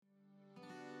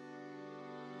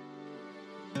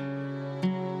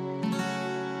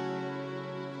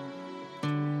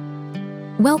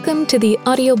Welcome to the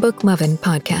Audiobook Lovin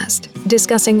podcast,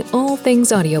 discussing all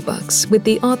things audiobooks with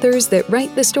the authors that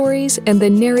write the stories and the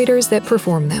narrators that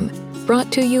perform them.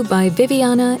 Brought to you by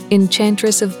Viviana,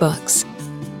 Enchantress of Books.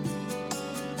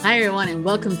 Hi, everyone, and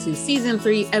welcome to Season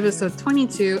 3, Episode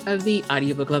 22 of the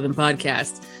Audiobook Lovin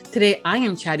podcast. Today, I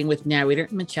am chatting with narrator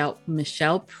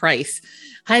Michelle Price.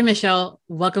 Hi, Michelle.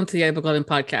 Welcome to the Audiobook Lovin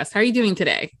podcast. How are you doing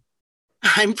today?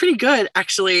 I'm pretty good,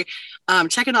 actually.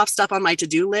 Checking off stuff on my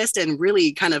to-do list and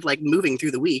really kind of like moving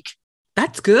through the week.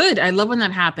 That's good. I love when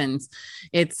that happens.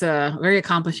 It's very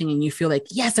accomplishing and you feel like,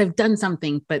 yes, I've done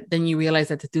something, but then you realize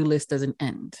that the to-do list doesn't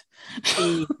end.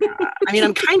 Yeah. I mean,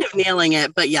 I'm kind of nailing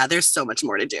it, but yeah, there's so much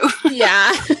more to do.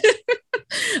 Yeah.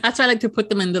 That's why I like to put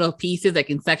them in little pieces, like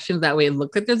in sections. That way it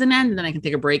looks like there's an end and then I can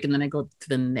take a break and then I go to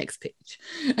the next page.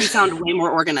 You sound way more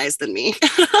organized than me.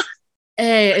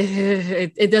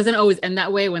 It doesn't always end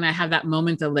that way when I have that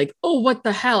moment of like, oh, what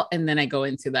the hell? And then I go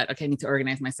into that, okay, I need to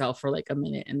organize myself for like a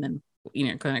minute and then,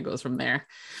 it kind of goes from there.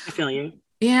 I feel you.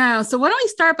 Yeah. So why don't we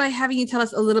start by having you tell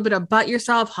us a little bit about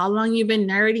yourself, how long you've been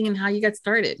narrating and how you got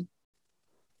started?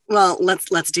 Well,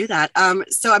 let's do that.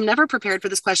 So I'm never prepared for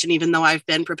this question, even though I've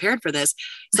been prepared for this.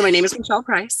 So my name is Michelle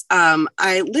Price.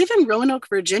 I live in Roanoke,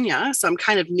 Virginia. So I'm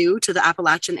kind of new to the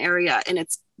Appalachian area and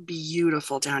it's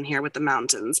beautiful down here with the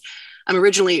mountains. I'm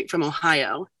originally from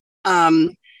Ohio.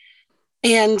 And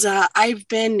I've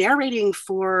been narrating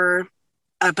for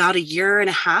about a year and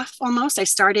a half almost. I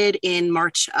started in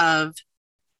March of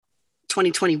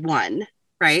 2021,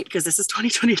 right? Because this is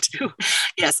 2022.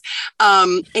 Yes.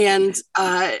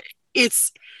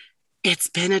 It's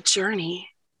been a journey.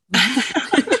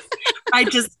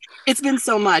 It's been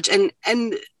so much. And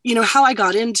how I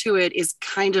got into it is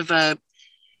kind of a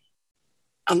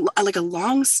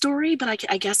long story, but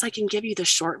I guess I can give you the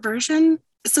short version.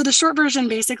 So the short version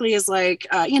basically is like,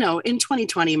 in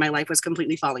 2020, my life was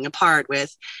completely falling apart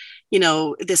with,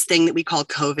 this thing that we call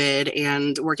COVID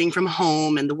and working from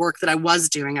home and the work that I was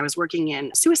doing. I was working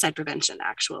in suicide prevention,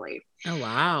 actually. Oh,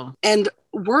 wow. And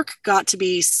work got to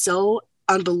be so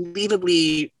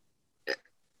unbelievably,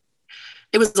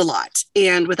 it was a lot.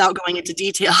 And without going into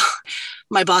detail,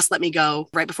 my boss let me go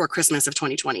right before Christmas of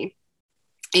 2020.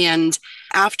 And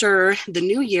after the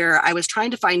new year, I was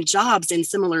trying to find jobs in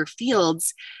similar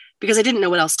fields because I didn't know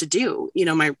what else to do.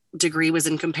 My degree was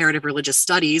in comparative religious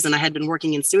studies and I had been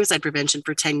working in suicide prevention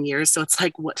for 10 years. So it's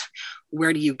like,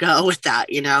 where do you go with that,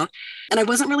 And I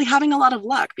wasn't really having a lot of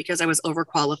luck because I was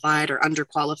overqualified or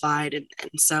underqualified. And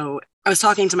so I was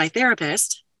talking to my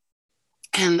therapist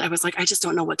and I was like, I just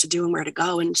don't know what to do and where to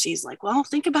go. And she's like, well,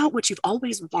 think about what you've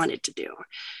always wanted to do.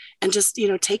 And just,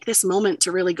 take this moment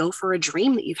to really go for a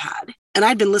dream that you've had. And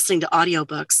I'd been listening to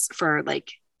audiobooks for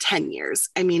like 10 years.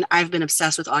 I mean, I've been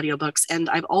obsessed with audiobooks and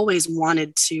I've always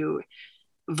wanted to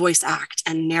voice act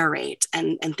and narrate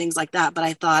and things like that. But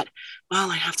I thought, well,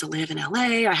 I have to live in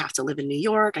LA. I have to live in New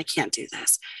York. I can't do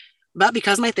this. But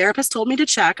because my therapist told me to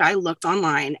check, I looked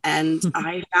online and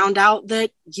I found out that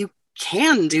you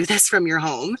can do this from your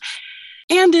home.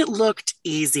 And it looked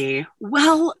easy.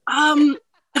 Well,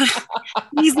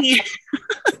 easy.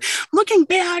 Looking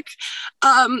back.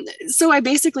 So I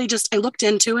basically I looked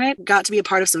into it, got to be a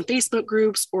part of some Facebook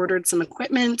groups, ordered some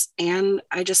equipment, and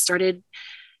I just started,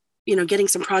 getting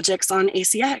some projects on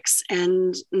ACX.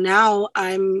 And now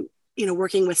I'm,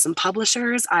 working with some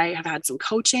publishers. I have had some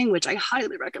coaching, which I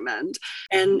highly recommend.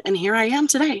 And here I am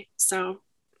today. So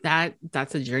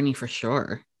that's a journey for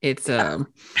sure. It's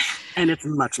and it's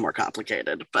much more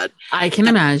complicated, but I can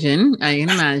imagine.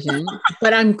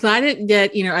 But I'm glad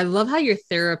that I love how your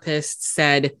therapist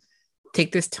said,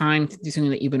 take this time to do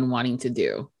something that you've been wanting to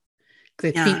do.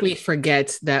 Because I think we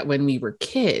forget that when we were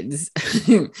kids,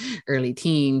 early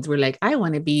teens, we're like, I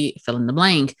want to be fill in the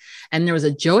blank. And there was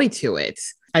a joy to it.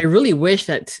 I really wish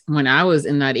that when I was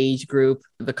in that age group,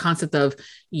 the concept of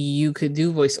you could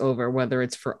do voiceover, whether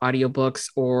it's for audiobooks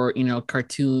or,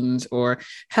 cartoons or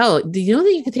hell, do you know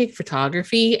that you could take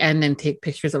photography and then take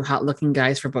pictures of hot looking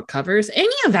guys for book covers?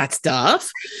 Any of that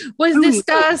stuff was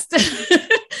discussed as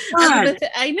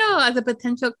a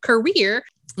potential career,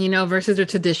 versus the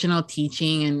traditional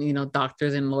teaching and,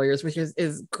 doctors and lawyers, which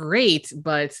is great,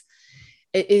 but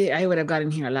I would have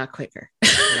gotten here a lot quicker.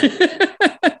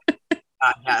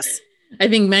 Yes. I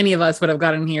think many of us would have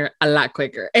gotten here a lot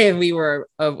quicker if we were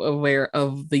aware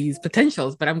of these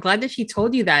potentials. But I'm glad that she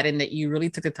told you that and that you really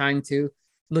took the time to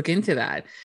look into that.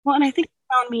 Well, and I think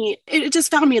it just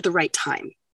found me at the right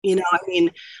time.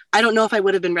 I don't know if I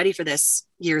would have been ready for this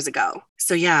years ago.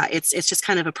 So yeah, it's just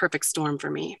kind of a perfect storm for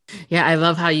me. Yeah, I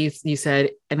love how you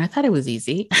said, and I thought it was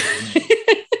easy.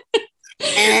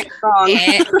 Wrong.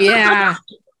 Yeah.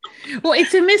 Well,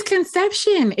 it's a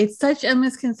misconception. It's such a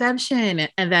misconception,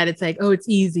 and that it's like, oh, it's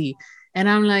easy. And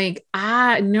I'm like,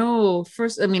 no.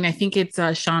 First, I mean, I think it's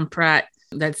Sean Pratt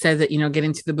that says that, get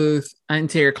into the booth,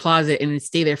 into your closet and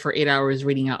stay there for 8 hours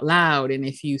reading out loud. And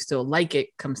if you still like it,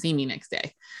 come see me next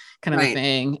day, kind of a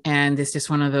thing. And it's just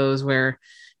one of those where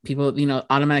people,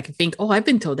 automatically think, oh, I've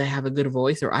been told I have a good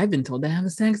voice, or I've been told I have a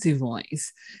sexy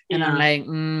voice. And I'm like,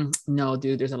 no,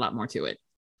 dude, there's a lot more to it.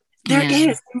 There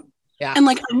is. Yeah. And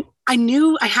like, I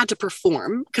knew I had to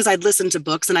perform because I'd listened to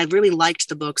books, and I really liked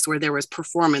the books where there was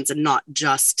performance and not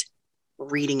just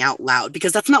reading out loud,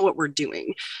 because that's not what we're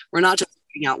doing. We're not just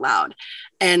reading out loud.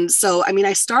 And so, I mean,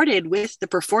 I started with the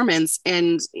performance,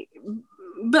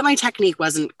 but my technique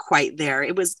wasn't quite there.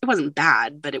 It wasn't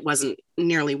bad, but it wasn't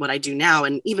nearly what I do now.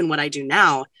 And even what I do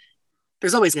now,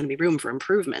 there's always going to be room for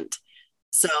improvement.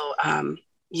 So,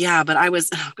 yeah, but I was,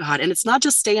 oh God. And it's not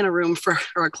just stay in a room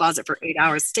or a closet for 8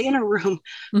 hours, stay in a room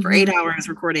for 8 hours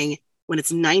recording when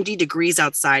it's 90 degrees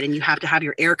outside and you have to have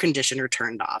your air conditioner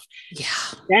turned off. Yeah.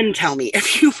 Then tell me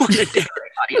if you want to narrate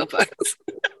audiobooks.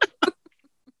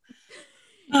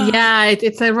 Yeah,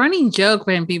 it's a running joke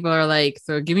when people are like,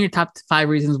 so give me your top 5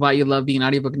 reasons why you love being an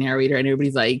audiobook narrator. And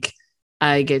everybody's like,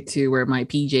 I get to wear my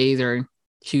PJs or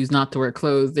choose not to wear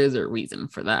clothes. There's a reason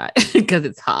for that, because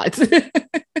it's hot.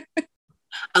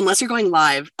 Unless you're going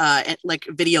live, like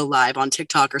video live on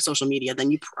TikTok or social media,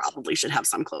 then you probably should have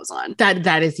some clothes on.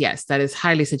 That is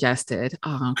highly suggested,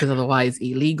 because otherwise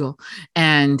illegal.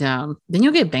 And then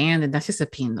you'll get banned, and that's just a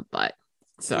pain in the butt.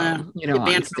 So you don't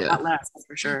want to do it. Less,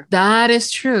 for sure. That is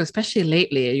true, especially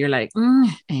lately. You're like,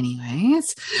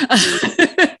 anyways.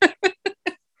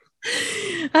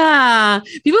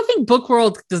 People think book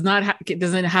world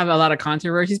doesn't have a lot of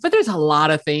controversies, but there's a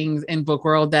lot of things in book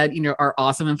world that are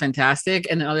awesome and fantastic,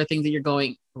 and other things that you're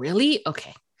going, really?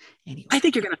 Okay. Anyway, I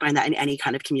think you're going to find that in any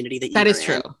kind of community that is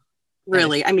true.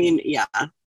 Really, I mean, yeah.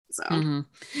 So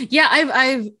yeah,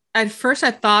 I've at first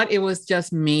I thought it was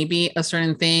just maybe a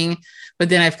certain thing, but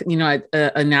then I've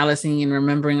analyzing and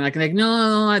remembering like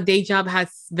no, a day job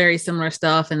has very similar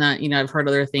stuff, and that I've heard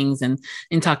other things, and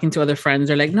in talking to other friends,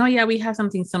 they're like, no, yeah, we have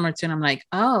something similar too, and I'm like,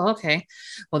 oh, okay,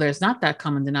 well, there's not that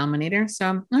common denominator,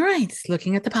 so all right,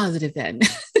 looking at the positive then.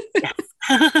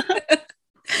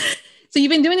 So you've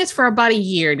been doing this for about a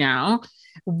year now.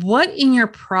 What in your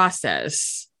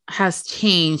process has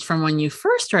changed from when you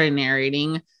first started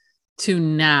narrating to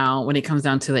now, when it comes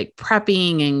down to like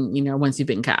prepping and once you've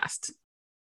been cast?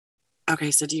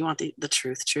 Okay, so do you want the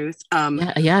truth?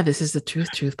 Yeah, this is the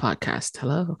truth podcast.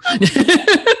 Hello.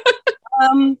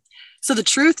 So the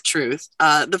truth,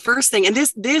 the first thing, and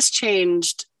this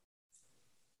changed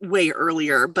way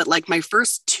earlier, but like my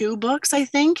first 2 books, I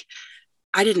think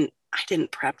I didn't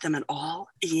prep them at all.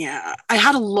 Yeah. I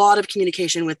had a lot of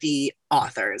communication with the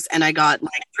authors, and I got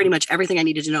like pretty much everything I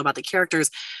needed to know about the characters.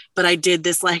 But I did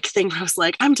this like thing where I was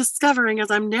like, I'm discovering as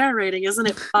I'm narrating, isn't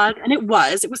it fun? And it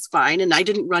was fine. And I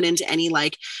didn't run into any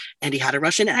like, and he had a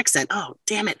Russian accent. Oh,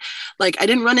 damn it. Like I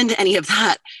didn't run into any of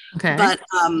that. Okay. But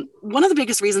one of the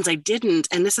biggest reasons I didn't,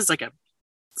 and this is like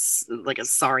a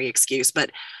sorry excuse,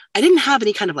 but I didn't have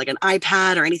any kind of like an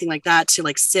iPad or anything like that to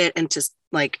like sit and just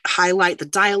like highlight the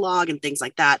dialogue and things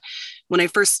like that. When I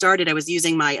first started, I was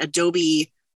using my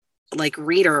Adobe like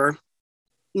reader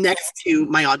next to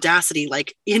my Audacity,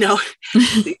 like,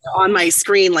 on my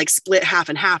screen, like split half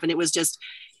and half. And it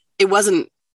wasn't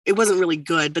really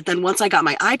good. But then once I got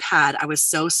my iPad, I was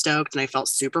so stoked, and I felt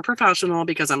super professional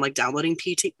because I'm like downloading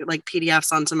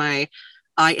PDFs onto my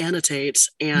iAnnotate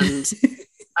and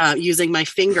using my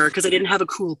finger because I didn't have a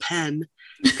cool pen.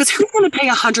 Because who's going to pay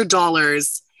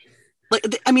 $100?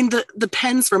 Like, I mean, the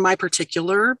pens for my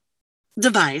particular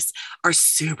device are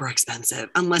super expensive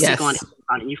unless you go on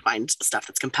Amazon and you find stuff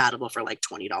that's compatible for like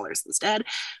 $20 instead,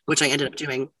 which I ended up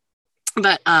doing.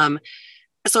 But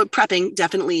so prepping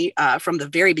definitely from the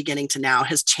very beginning to now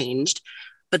has changed.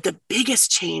 But the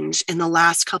biggest change in the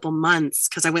last couple months,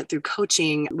 because I went through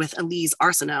coaching with Elise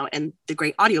Arsenault and the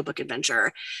Great Audiobook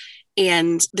Adventure,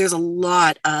 and there's a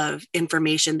lot of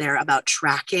information there about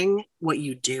tracking what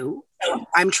you do. So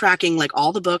I'm tracking like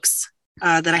all the books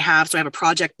that I have. So I have a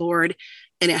project board,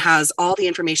 and it has all the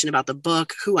information about the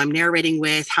book, who I'm narrating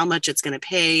with, how much it's going to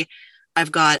pay.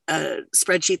 I've got a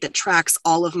spreadsheet that tracks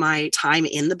all of my time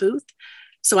in the booth.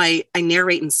 So I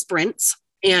narrate in sprints,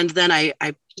 and then I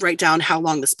write down how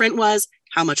long the sprint was,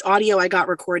 how much audio I got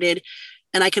recorded.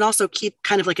 And I can also keep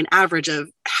kind of like an average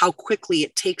of how quickly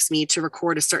it takes me to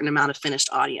record a certain amount of finished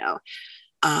audio.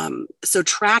 So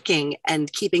tracking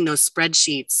and keeping those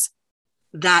spreadsheets,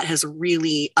 that has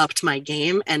really upped my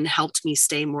game and helped me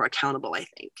stay more accountable, I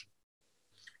think.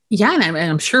 Yeah, and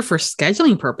I'm sure for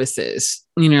scheduling purposes,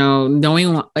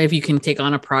 knowing if you can take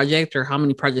on a project or how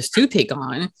many projects to take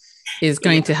on is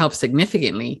going to help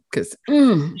significantly because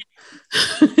I'm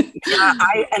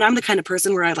the kind of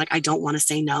person where I don't want to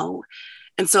say no.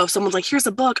 And so if someone's like, here's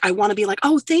a book, I want to be like,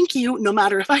 oh, thank you, no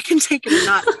matter if I can take it or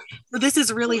not. But this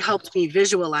has really helped me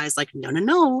visualize like,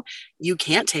 no, you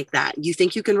can't take that. You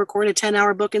think you can record a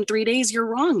 10-hour book in 3 days? You're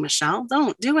wrong, Michelle.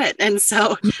 Don't do it. And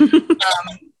so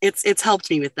it's helped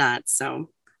me with that. So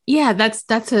yeah, that's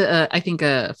I think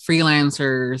a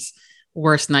freelancer's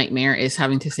worst nightmare is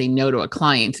having to say no to a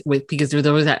client because there's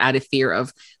always that added fear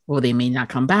of, well, they may not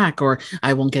come back or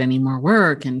I won't get any more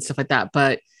work and stuff like that.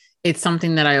 But it's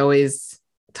something that I always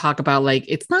talk about. Like,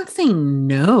 it's not saying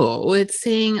no, it's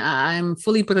saying I'm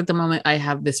fully booked at the moment. I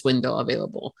have this window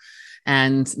available.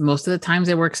 And most of the times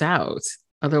it works out.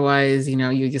 Otherwise,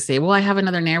 you just say, well, I have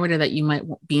another narrator that you might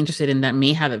be interested in that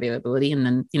may have availability. And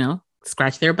then,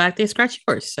 scratch their back, they scratch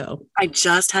yours. So I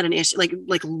just had an issue,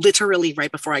 like literally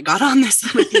right before I got on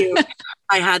this with you,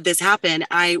 I had this happen.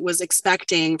 I was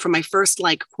expecting from my first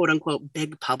like quote unquote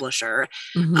big publisher.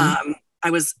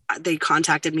 They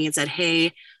contacted me and said,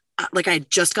 hey, like I had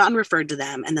just gotten referred to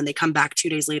them. And then they come back 2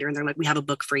 days later and they're like, we have a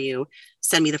book for you.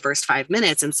 Send me the first 5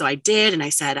 minutes. And so I did. And I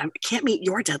said, I can't meet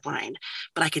your deadline,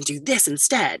 but I can do this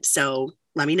instead. So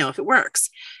let me know if it works.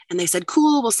 And they said,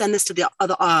 cool, we'll send this to the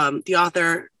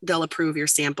author. They'll approve your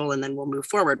sample and then we'll move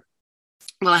forward.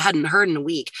 Well, I hadn't heard in a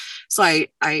week. So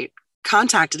I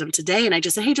contacted them today and I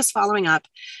just said, hey, just following up.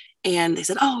 And they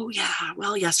said, oh yeah,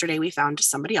 well, yesterday we found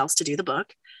somebody else to do the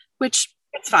book, which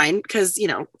it's fine. Because,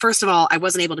 first of all, I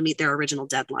wasn't able to meet their original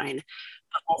deadline.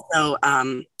 But also,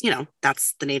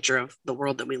 that's the nature of the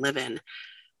world that we live in.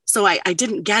 So I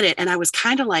didn't get it. And I was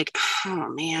kind of like, oh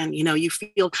man, you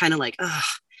feel kind of like, oh,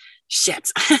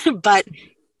 shit. But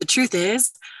the truth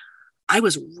is, I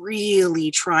was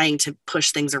really trying to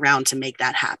push things around to make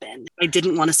that happen. I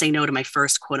didn't want to say no to my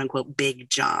first quote unquote big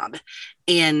job.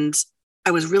 And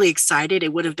I was really excited.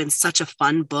 It would have been such a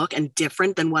fun book and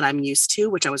different than what I'm used to,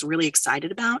 which I was really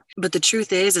excited about. But the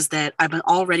truth is that I've been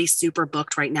already super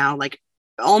booked right now, like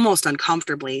almost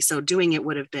uncomfortably. So doing it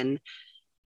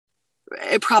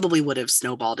it probably would have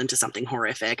snowballed into something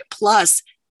horrific. Plus,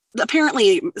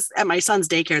 apparently at my son's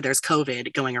daycare, there's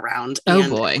COVID going around. Oh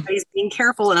boy. He's being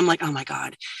careful. And I'm like, oh my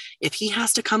God, if he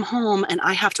has to come home and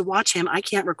I have to watch him, I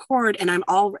can't record. And I'm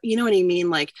all, you know what I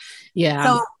mean? Like, yeah.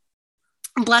 So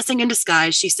blessing in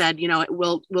disguise, she said,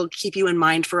 we'll keep you in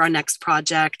mind for our next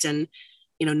project and,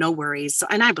 no worries. So,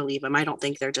 and I believe them. I don't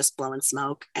think they're just blowing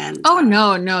smoke. And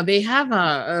no, they have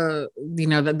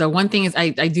the one thing is I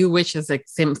do wish is like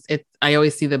I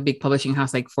always see the big publishing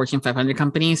house, like Fortune 500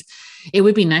 companies. It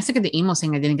would be nice to get the email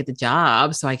saying I didn't get the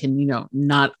job so I can,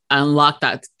 not unlock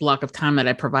that block of time that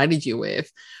I provided you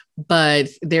with. But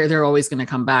they're always going to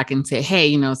come back and say,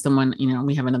 hey, someone,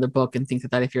 we have another book and things like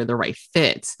that if you're the right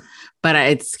fit. But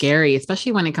it's scary,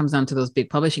 especially when it comes down to those big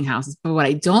publishing houses. But what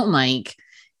I don't like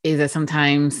is that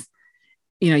sometimes,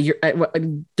 you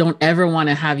don't ever want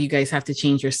to have you guys have to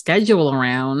change your schedule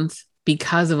around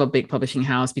because of a big publishing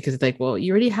house, because it's like, well,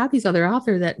 you already have these other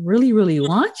authors that really, really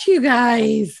want you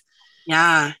guys.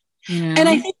 Yeah. And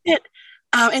I think that,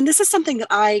 and this is something that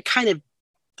I kind of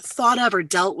thought of or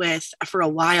dealt with for a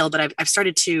while, but I've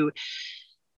started to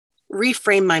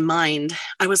reframe my mind.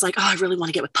 I was like, oh, I really want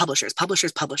to get with publishers.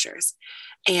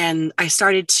 And I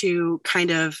started to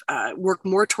kind of work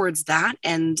more towards that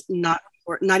and not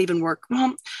even work.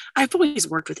 Well, I've always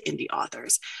worked with indie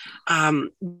authors,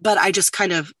 but I just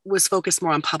kind of was focused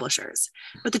more on publishers.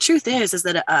 But the truth is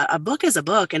that a book is a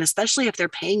book. And especially if they're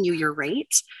paying you your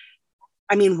rate,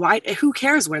 I mean, who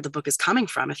cares where the book is coming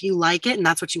from? If you like it and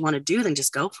that's what you want to do, then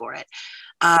just go for it.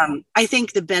 I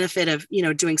think the benefit of,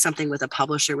 doing something with a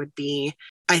publisher would be,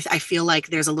 I feel like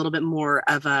there's a little bit more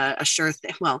of a sure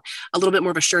thing. Well, a little bit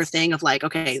more of a sure thing of like,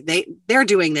 okay, they're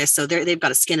doing this, so they've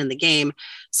got a skin in the game.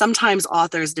 Sometimes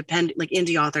authors like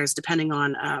indie authors, depending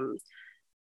on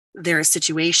their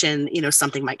situation,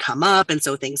 something might come up. And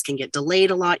so things can get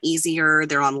delayed a lot easier.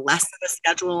 They're on less of a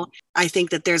schedule. I think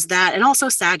that there's that. And also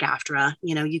SAG-AFTRA,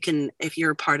 you can, if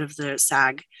you're part of the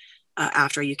SAG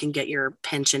after, you can get your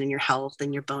pension and your health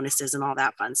and your bonuses and all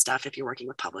that fun stuff if you're working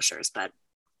with publishers. But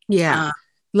yeah,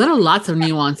 lots of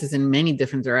nuances in many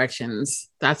different directions.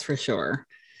 That's for sure.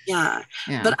 Yeah.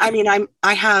 But I mean, I'm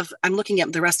looking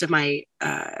at the rest of my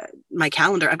my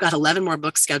calendar. I've got 11 more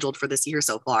books scheduled for this year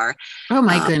so far. Oh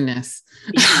my goodness.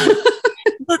 Yeah.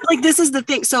 But like, this is the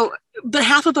thing. So, but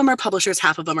half of them are publishers,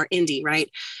 half of them are indie, right?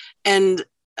 And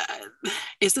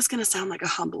is this going to sound like a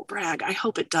humble brag? I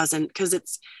hope it doesn't, because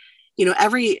it's,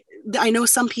 I know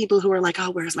some people who are like,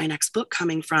 oh, where's my next book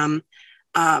coming from?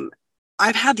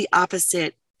 I've had the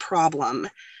opposite problem,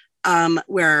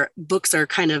 where books are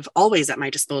kind of always at my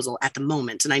disposal at the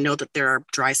moment. And I know that there are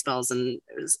dry spells and,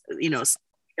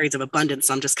 periods of abundance.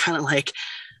 So I'm just kind of like,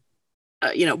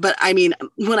 but I mean,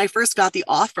 when I first got the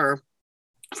offer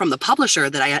from the publisher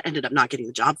that I ended up not getting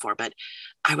the job for, but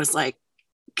I was like,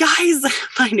 guys,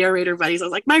 my narrator buddies, I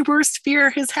was like, my worst fear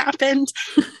has happened.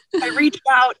 I reached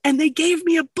out and they gave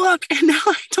me a book, and now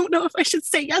I don't know if I should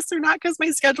say yes or not because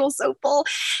my schedule's so full.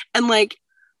 And like,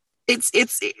 it's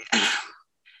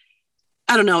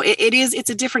I don't know. It's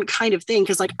a different kind of thing.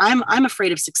 Cause like I'm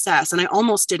afraid of success, and I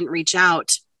almost didn't reach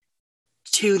out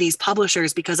to these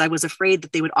publishers because I was afraid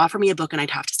that they would offer me a book and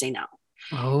I'd have to say no.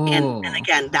 Oh. And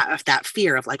again, that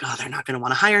fear of like, oh, they're not going to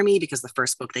want to hire me because the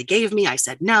first book they gave me, I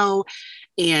said no.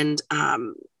 And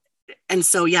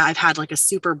so, yeah, I've had like a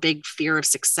super big fear of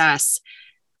success,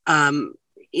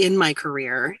 in my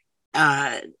career.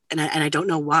 And I don't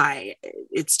know why.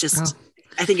 It's just,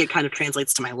 I think it kind of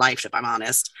translates to my life, if I'm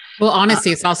honest. Well,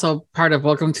 honestly, it's also part of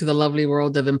welcome to the lovely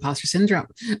world of imposter syndrome.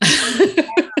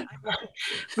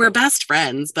 We're best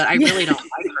friends, but I really don't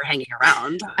like her hanging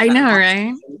around. I know,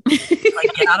 right?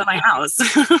 Like, get out of my house.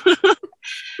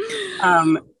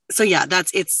 So yeah,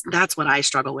 that's what I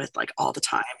struggle with like all the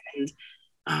time.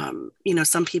 And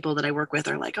some people that I work with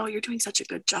are like, oh, you're doing such a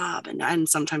good job. And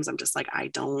sometimes I'm just like, I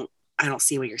don't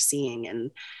see what you're seeing.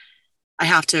 And I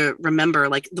have to remember,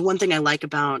 like, the one thing I like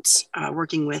about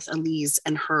working with Elise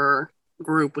and her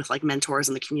group with like mentors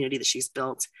in the community that she's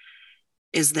built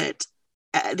is that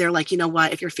they're like, you know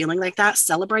what, if you're feeling like that,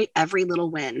 celebrate every little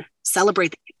win. Celebrate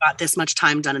that you got this much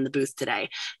time done in the booth today.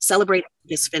 Celebrate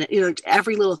this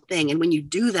every little thing. And when you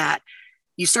do that,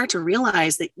 you start to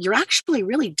realize that you're actually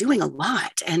really doing a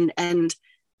lot. And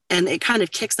it kind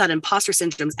of kicks that imposter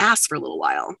syndrome's ass for a little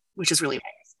while, which is really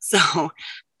nice. So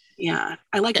yeah,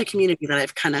 I like the community that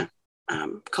I've kind of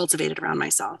cultivated around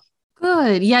myself.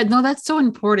 Good. Yeah, no, that's so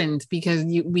important because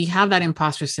we have that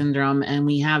imposter syndrome, and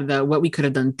we have what we could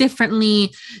have done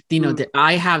differently.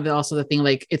 I have also the thing,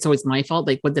 like, it's always my fault.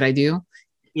 Like, what did I do?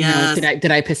 Yeah. Did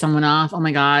I piss someone off? Oh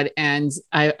my God. And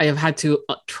I have had to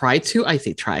try to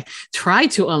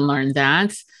unlearn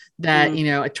that,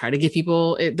 I try to give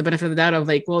people the benefit of the doubt of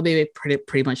like, well, they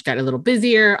pretty much got a little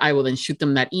busier. I will then shoot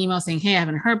them that email saying, hey, I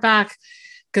haven't heard back.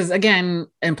 Because again,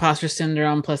 imposter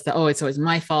syndrome plus it's always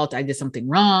my fault. I did something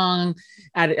wrong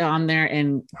on there.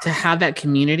 And to have that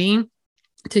community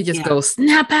to just go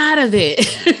snap out of it.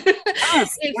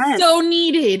 Yes, it's so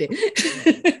needed.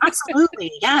 Absolutely.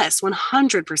 Yes,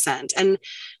 100%. And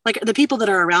like the people that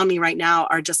are around me right now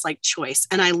are just like choice.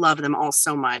 And I love them all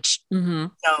so much. Mm-hmm.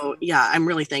 So yeah, I'm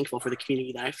really thankful for the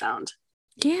community that I found.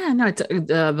 Yeah, no, it's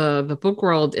the book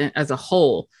world as a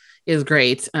whole is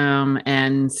great. And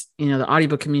the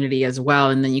audiobook community as well.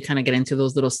 And then you kind of get into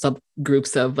those little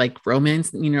subgroups of like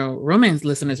romance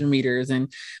listeners and readers,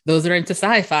 and those that are into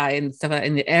sci-fi and stuff,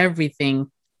 and everything.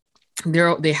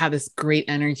 They have this great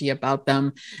energy about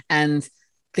them, and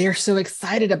they're so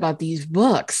excited about these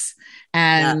books.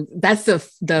 And that's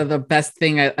the best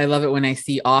thing. I love it when I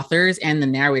see authors and the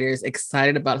narrators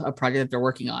excited about a project that they're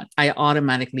working on. I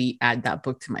automatically add that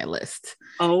book to my list.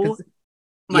 Oh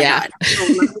my God.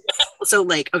 So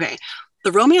like, okay,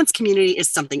 the romance community is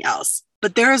something else,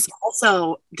 but there's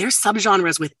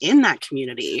subgenres within that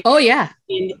community. Oh yeah.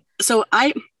 And so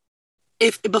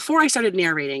before I started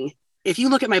narrating, if you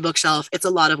look at my bookshelf, it's a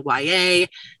lot of YA.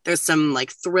 There's some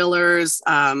like thrillers,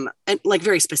 and like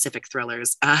very specific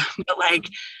thrillers, but like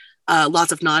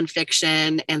lots of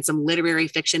nonfiction and some literary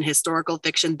fiction, historical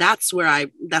fiction. That's where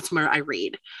I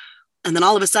read. And then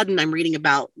all of a sudden I'm reading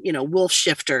about, wolf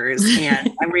shifters, and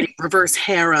I'm reading reverse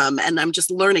harem, and I'm just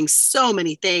learning so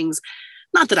many things.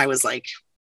 Not that I was like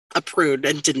a prude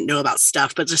and didn't know about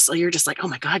stuff, but you're just like, oh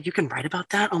my God, you can write about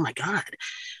that. Oh my God.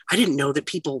 I didn't know that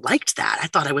people liked that. I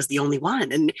thought I was the only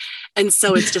one. And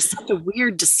so it's just such a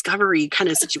weird discovery kind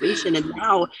of situation. And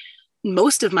now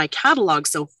most of my catalog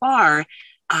so far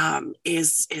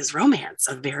is romance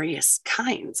of various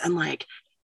kinds. And like,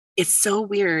 it's so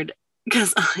weird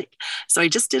because so I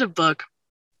just did a book,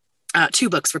 2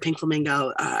 books for Pink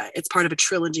Flamingo. It's part of a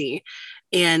trilogy.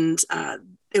 And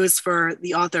it was for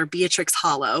the author Beatrix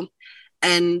Hollow.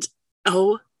 And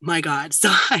oh my God,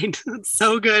 it's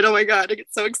so good. Oh my God, I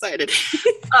get so excited.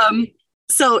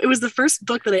 So it was the first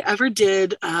book that I ever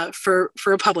did for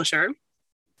a publisher.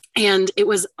 And it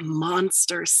was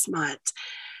monster smut.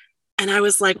 And I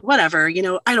was like, whatever,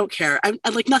 I don't care. I'm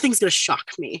like, nothing's going to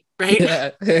shock me, right?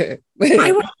 Yeah.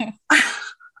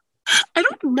 I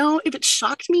don't know if it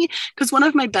shocked me because one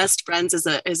of my best friends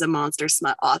is a monster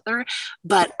smut author,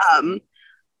 but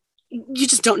you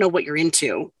just don't know what you're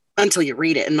into until you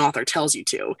read it and an author tells you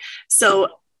to. So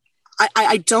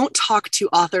I don't talk to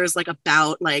authors like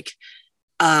about like,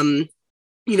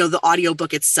 the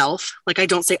audiobook itself. Like I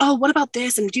don't say, oh, what about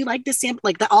this? And do you like this sample?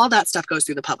 Like that, all that stuff goes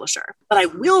through the publisher. But I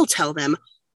will tell them,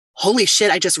 holy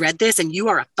shit, I just read this and you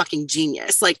are a fucking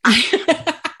genius. Like,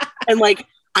 and like,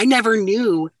 I never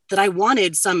knew that I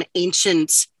wanted some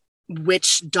ancient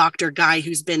witch doctor guy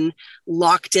who's been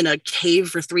locked in a cave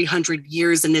for 300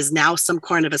 years and is now some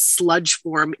kind of a sludge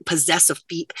form, possess a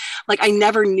feet. Like I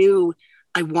never knew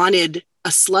I wanted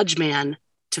a sludge man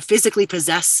to physically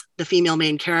possess the female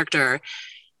main character.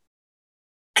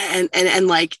 And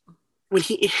like when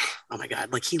he, oh my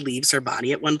God, like he leaves her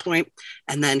body at one point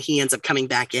and then he ends up coming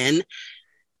back in,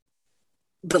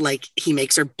 but like he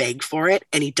makes her beg for it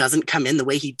and he doesn't come in the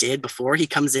way he did before. He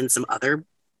comes in some other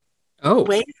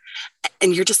way.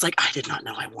 And you're just like, I did not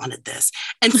know I wanted this.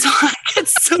 And so I get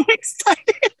so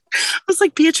excited. I was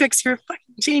like, Beatrix, you're a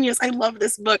fucking genius. I love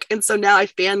this book. And so now I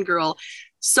fangirl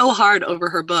so hard over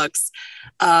her books.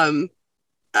 And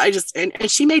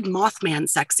she made Mothman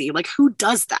sexy. Like who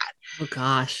does that? Oh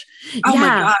gosh. Oh my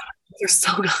God. They're so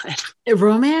good.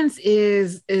 Romance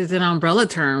is an umbrella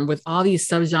term with all these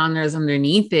subgenres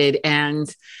underneath it.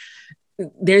 And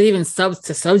there's even subs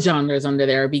to subgenres under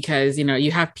there because,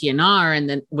 you have PNR and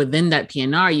then within that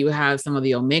PNR, you have some of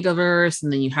the Omegaverse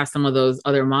and then you have some of those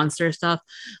other monster stuff.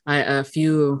 It's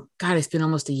been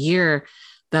almost a year.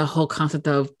 The whole concept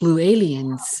of blue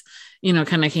aliens,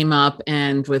 kind of came up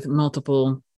and with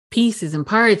multiple pieces and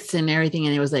parts and everything.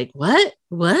 And it was like, what?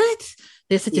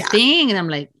 There's such a thing. And I'm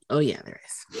like, oh yeah, there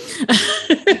is.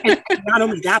 and not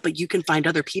only that, but you can find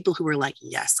other people who are like,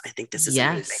 yes, I think this is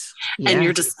amazing. And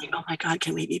you're just like, oh my God,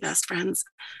 can we be best friends?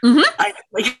 Mm-hmm.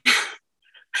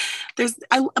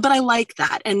 But I like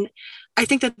that. And I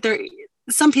think that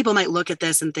some people might look at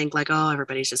this and think like, oh,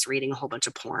 everybody's just reading a whole bunch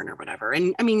of porn or whatever.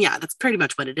 And I mean, yeah, that's pretty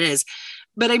much what it is.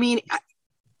 But I mean,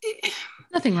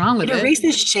 nothing wrong with it. It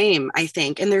erases shame, I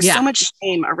think. And there's so much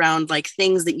shame around like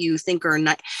things that you think are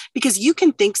not, because you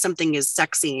can think something is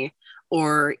sexy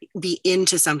or be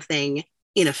into something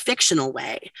in a fictional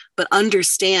way, but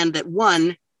understand that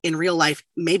one, in real life,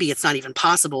 maybe it's not even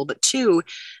possible, but two,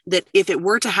 that if it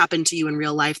were to happen to you in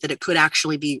real life, that it could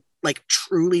actually be like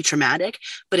truly traumatic,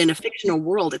 but in a fictional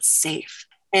world, it's safe.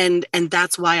 And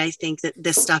that's why I think that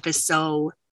this stuff is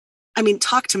so, I mean,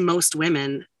 talk to most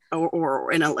women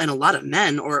or and a lot of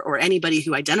men or anybody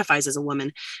who identifies as a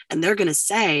woman, and they're going to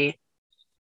say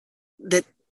that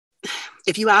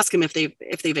if you ask them if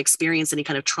they've experienced any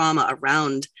kind of trauma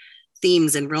around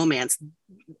themes in romance,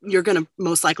 you're going to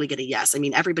most likely get a yes. I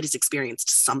mean, everybody's experienced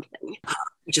something,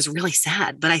 which is really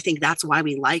sad. But I think that's why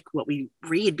we like what we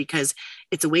read, because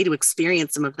it's a way to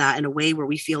experience some of that in a way where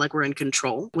we feel like we're in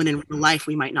control, when in real life,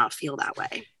 we might not feel that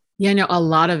way. Yeah, no, a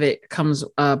lot of it comes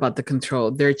about the control.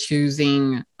 They're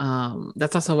choosing.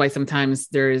 That's also why sometimes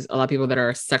there's a lot of people that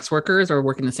are sex workers or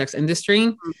work in the sex industry.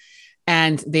 Mm-hmm.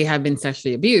 And they have been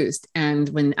sexually abused. And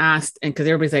when asked, and because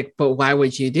everybody's like, but why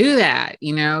would you do that?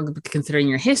 Considering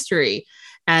your history.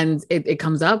 And it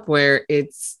comes up where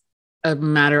it's a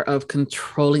matter of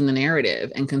controlling the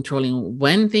narrative and controlling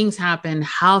when things happen,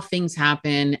 how things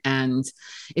happen. And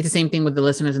it's the same thing with the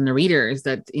listeners and the readers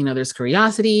that, there's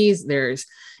curiosities, there's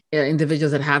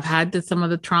individuals that have had some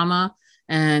of the trauma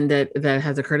and that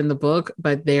has occurred in the book,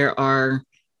 but they are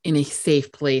in a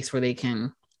safe place where they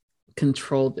can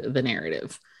control the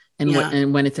narrative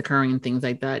and when it's occurring and things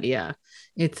like that. Yeah,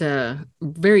 it's a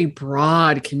very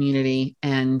broad community,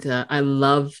 and I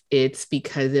love it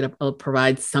because it'll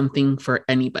provide something for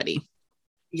anybody.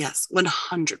 Yes,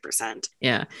 100%.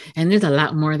 Yeah, and there's a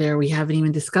lot more there we haven't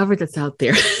even discovered that's out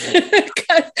there.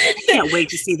 I can't wait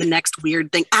to see the next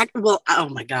weird thing. Well, oh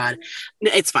my God,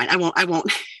 it's fine. I won't.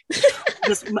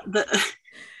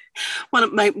 One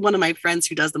of my friends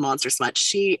who does the monster smut,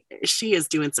 she is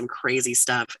doing some crazy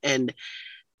stuff, and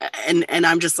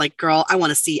I'm just like, girl, I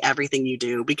want to see everything you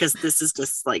do, because this is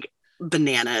just like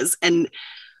bananas. And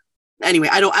anyway,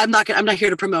 I'm not here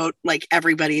to promote like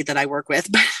everybody that I work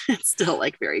with, but it's still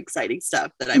like very exciting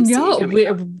stuff that I'm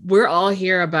seeing. We're all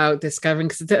here about discovering,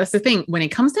 because that's the thing. When it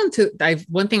comes down to,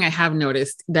 one thing I have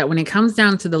noticed, that when it comes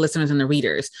down to the listeners and the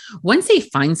readers, once they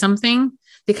find something,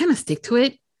 they kind of stick to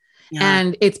it. Yeah.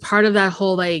 And it's part of that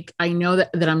whole, like, I know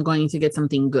that I'm going to get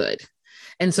something good.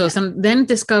 And so then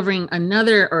discovering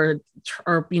another or,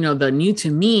 the new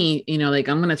to me, like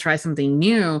I'm going to try something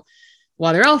new.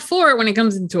 While they're all for it when it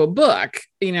comes into a book,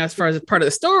 as far as part of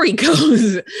the story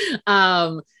goes,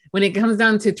 when it comes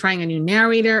down to trying a new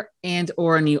narrator and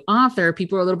or a new author,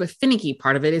 people are a little bit finicky.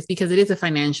 Part of it is because it is a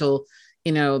financial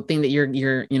thing that you're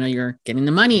getting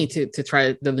the money to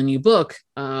try the new book.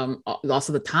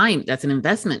 Also the time, that's an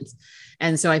investment.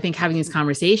 And so I think having these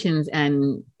conversations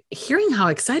and hearing how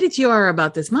excited you are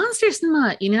about this monster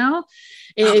smut, oh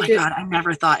my God, I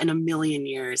never thought in a million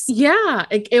years. Yeah,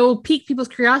 it will pique people's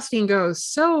curiosity and go,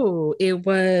 so it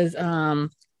was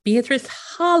Beatrice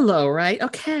Hollow, right?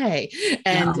 Okay.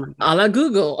 And a la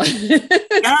Google.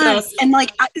 Yes. So, and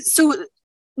like,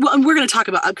 well, and we're going to talk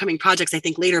about upcoming projects, I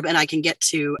think, later, and I can get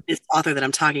to this author that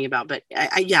I'm talking about. But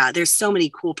there's so many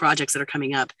cool projects that are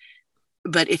coming up.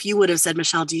 But if you would have said,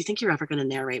 Michelle, do you think you're ever going to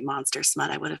narrate monster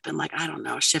smut? I would have been like, I don't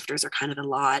know. Shifters are kind of a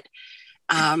lot.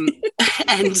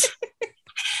 And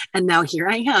now here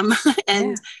I am.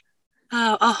 And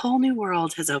a whole new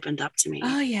world has opened up to me.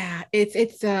 Oh yeah.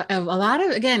 It's a lot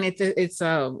of, again, it's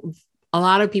a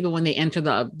lot of people, when they enter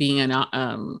being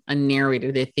a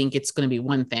narrator, they think it's going to be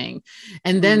one thing,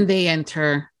 and then they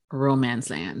enter romance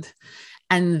land,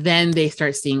 and then they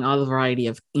start seeing all the variety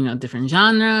of different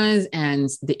genres, and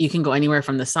you can go anywhere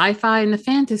from the sci-fi and the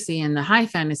fantasy and the high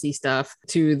fantasy stuff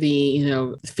to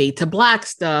the fade to black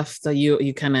stuff. So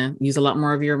you kind of use a lot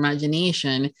more of your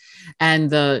imagination, and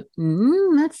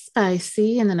that's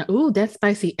spicy, and then that's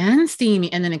spicy and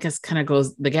steamy, and then it just kind of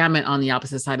goes the gamut on the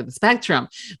opposite side of the spectrum,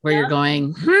 where you're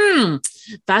going,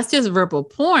 that's just verbal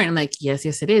porn. I'm like, yes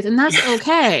it is, and that's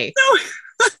okay.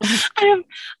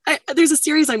 There's a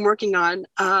series I'm working on.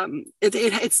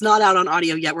 It's not out on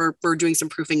audio yet. We're doing some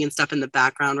proofing and stuff in the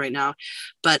background right now,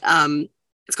 but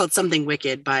it's called Something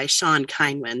Wicked by Sean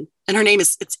Kynwin, and her name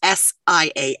it's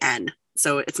Sian,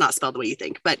 so it's not spelled the way you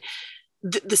think. But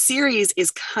the series is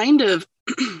kind of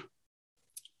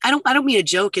I don't mean a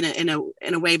joke in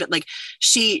a way, but like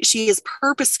she is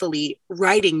purposefully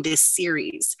writing this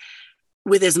series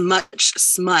with as much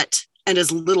smut and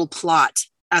as little plot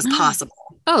as possible.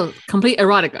 Oh, complete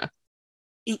erotica.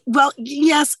 Well,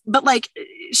 yes, but like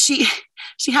she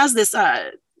has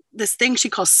this thing she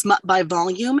calls smut by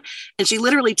volume, and she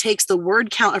literally takes the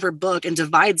word count of her book and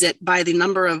divides it by the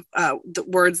number of the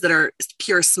words that are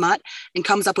pure smut and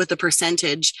comes up with the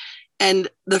percentage. And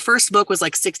the first book was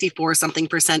like 64 something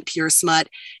percent pure smut,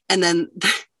 and then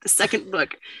the second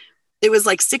book, it was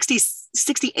like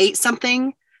 68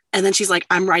 something. And then she's like,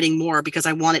 I'm writing more because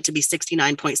I want it to be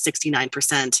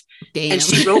 69.69%. Damn. And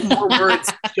she wrote more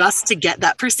words just to get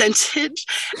that percentage.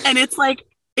 And it's like,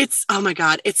 oh my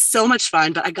God, it's so much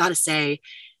fun. But I got to say,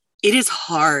 it is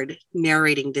hard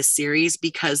narrating this series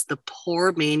because the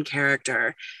poor main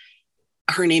character,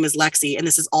 her name is Lexi, and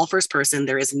this is all first person.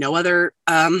 There is no other,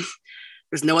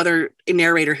 there's no other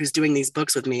narrator who's doing these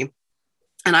books with me.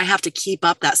 And I have to keep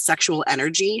up that sexual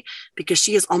energy because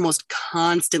she is almost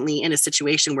constantly in a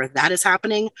situation where that is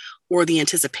happening or the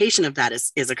anticipation of that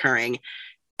is occurring.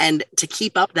 And to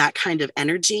keep up that kind of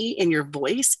energy in your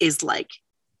voice is like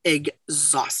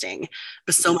exhausting,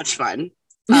 but so much fun.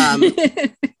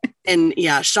 And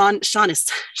yeah, Sean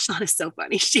is so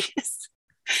funny.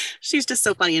 She's just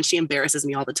so funny, and she embarrasses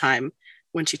me all the time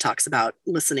when she talks about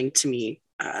listening to me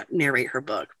narrate her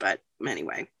book. But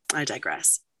anyway, I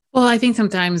digress. Well, I think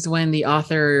sometimes when the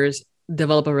authors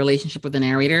develop a relationship with the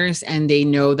narrators and they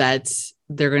know that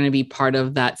they're going to be part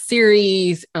of that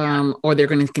series, or they're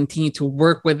going to continue to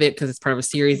work with it because it's part of a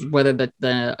series, whether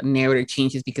the narrator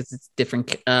changes because it's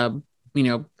different,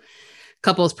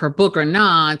 couples per book or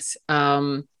not.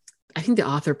 I think the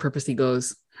author purposely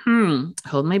goes,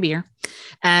 hold my beer.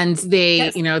 And they,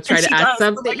 try to add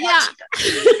something. Yeah.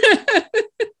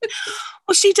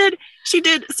 Well, she did.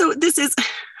 So this is...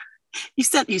 You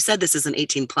said this is an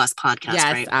 18+ podcast,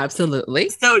 yes, right? Absolutely.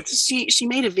 So she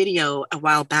made a video a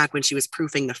while back when she was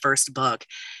proofing the first book,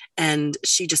 and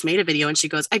she just made a video and she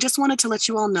goes, I just wanted to let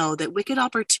you all know that Wicked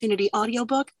Opportunity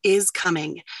audiobook is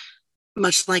coming,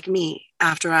 much like me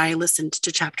after I listened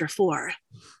to chapter 4.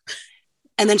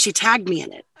 And then she tagged me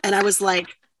in it. And I was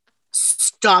like,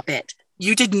 stop it.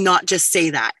 You did not just say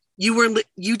that.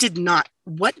 You did not.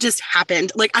 What just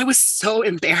happened? Like, I was so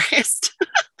embarrassed.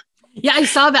 Yeah, I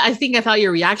saw that. I think I saw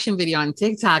your reaction video on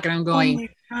TikTok, and I'm going,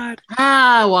 oh my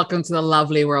God. Welcome to the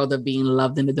lovely world of being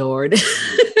loved and adored.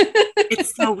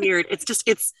 It's so weird. It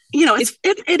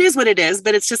is what it is,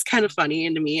 but it's just kind of funny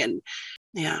into me. And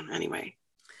yeah, anyway.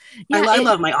 Yeah, I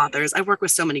love my authors. I work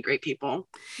with so many great people.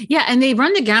 Yeah, and they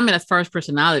run the gamut as far as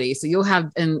personality. So you'll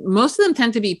have, and most of them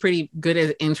tend to be pretty good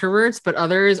as introverts, but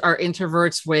others are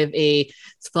introverts with a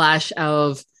splash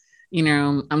of,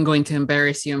 I'm going to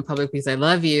embarrass you in public because I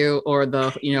love you, or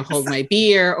hold my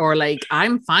beer, or like,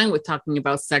 I'm fine with talking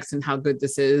about sex and how good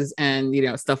this is, and,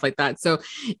 stuff like that. So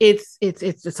it's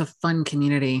a fun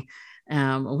community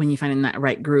when you find in that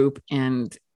right group.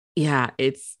 And Yeah,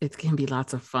 it can be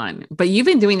lots of fun. But you've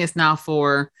been doing this now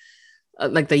for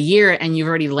like the year, and you've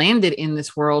already landed in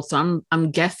this world. So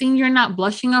I'm guessing you're not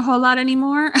blushing a whole lot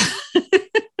anymore.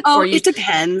 Oh, it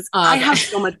depends. Oh, I okay. have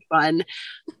so much fun.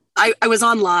 I was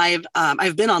on live.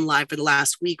 I've been on live for the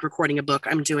last week recording a book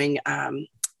I'm doing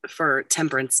for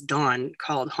Temperance Dawn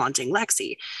called Haunting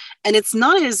Lexi. And it's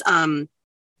not as, I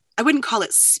wouldn't call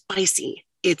it spicy.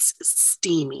 It's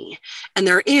steamy. And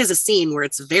there is a scene where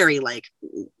it's very like,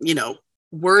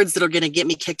 words that are going to get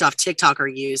me kicked off TikTok are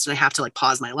used, and I have to like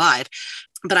pause my live.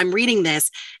 But I'm reading this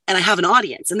and I have an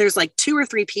audience, and there's like 2 or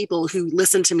 3 people who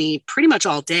listen to me pretty much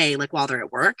all day, like while they're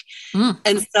at work.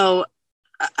 And so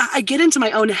I get into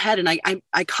my own head, and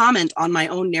I comment on my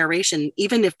own narration,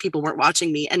 even if people weren't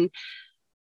watching me. And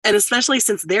especially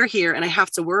since they're here and I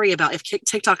have to worry about if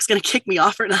TikTok's going to kick me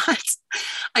off or not,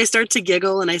 I start to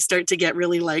giggle and I start to get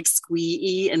really like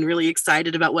squeaky and really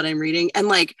excited about what I'm reading. And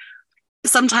like,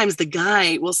 sometimes the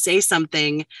guy will say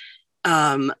something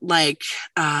so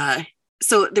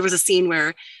there was a scene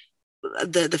where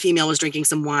the female was drinking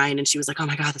some wine and she was like, "Oh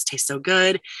my God, this tastes so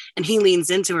good." And he leans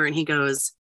into her and he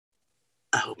goes,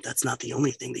 "I hope that's not the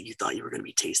only thing that you thought you were going to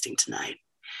be tasting tonight."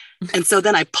 And so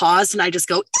then I paused and I just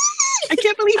go, "I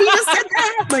can't believe he just said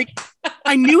that." Like,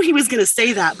 I knew he was going to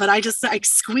say that, but I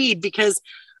squeed because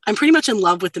I'm pretty much in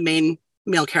love with the main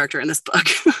male character in this book.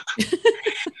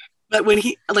 But when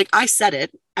I said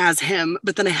it as him,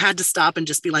 but then I had to stop and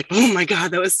just be like, "Oh my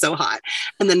God, that was so hot,"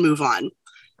 and then move on.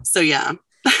 So yeah.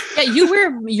 Yeah,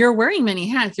 you're wearing many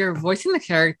hats. You're voicing the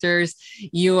characters.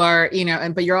 You are,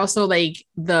 but you're also like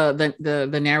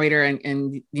the narrator,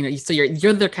 and so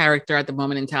you're the character at the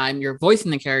moment in time. You're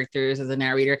voicing the characters as a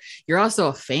narrator. You're also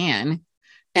a fan.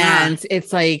 And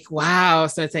it's like, wow.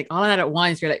 So it's like all that at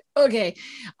once. You're like, okay,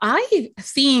 I've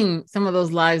seen some of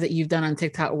those lives that you've done on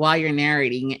TikTok while you're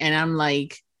narrating. And I'm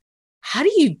like, how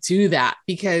do you do that?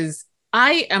 Because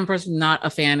I am personally not a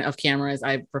fan of cameras.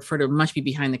 I prefer to much be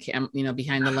behind the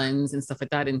behind the lens and stuff like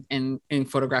that, and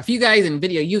photograph you guys and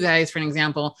video you guys, for an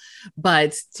example.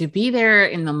 But to be there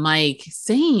in the mic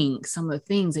saying some of the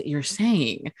things that you're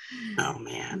saying, oh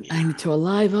man, and to a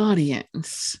live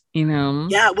audience,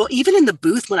 Yeah, well, even in the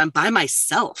booth when I'm by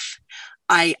myself,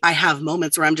 I have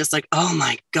moments where I'm just like, "Oh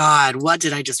my God, what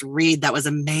did I just read? That was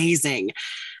amazing."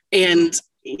 And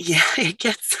yeah, it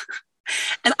gets.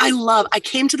 And I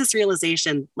came to this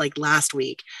realization like last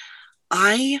week.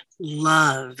 I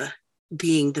love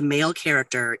being the male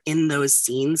character in those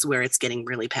scenes where it's getting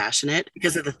really passionate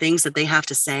because of the things that they have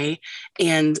to say.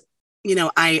 And,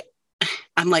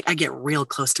 I'm like, I get real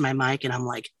close to my mic and I'm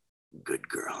like, "Good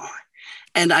girl."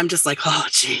 And I'm just like, "Oh,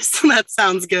 geez, that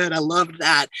sounds good. I love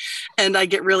that." And I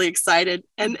get really excited.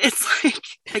 And it's like,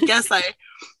 I guess I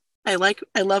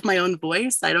love my own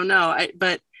voice. I don't know.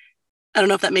 But I don't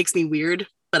know if that makes me weird,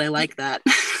 but I like that.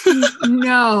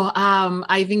 No,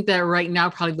 I think that right now,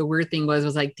 probably the weird thing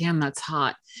was like, damn, that's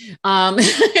hot.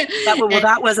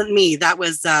 That wasn't me. That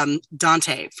was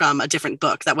Dante from a different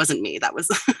book. That wasn't me. That was.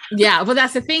 Yeah. Well,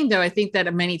 that's the thing, though. I think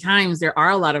that many times there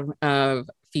are a lot of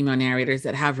female narrators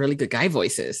that have really good guy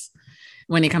voices.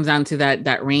 When it comes down to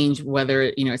that range,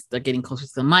 whether, it's like getting closer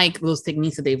to the mic, those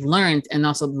techniques that they've learned, and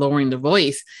also lowering the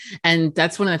voice. And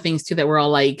that's one of the things too, that we're all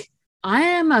like, I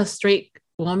am a straight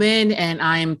woman and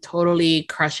I'm totally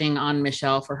crushing on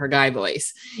Michelle for her guy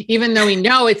voice, even though we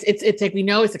know it's like, we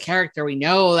know it's a character, we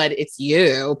know that it's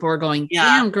you, but we're going,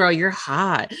 damn girl, you're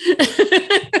hot.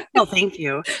 Oh, thank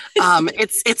you.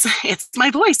 It's my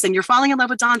voice, and you're falling in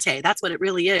love with Dante. That's what it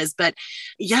really is. But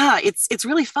yeah, it's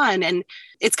really fun, and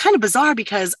it's kind of bizarre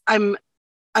because I'm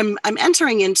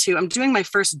doing my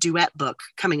first duet book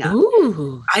coming up.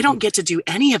 Ooh. I don't get to do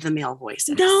any of the male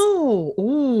voices. No.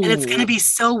 Ooh. And it's going to be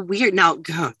so weird. Now,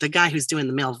 the guy who's doing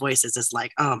the male voices is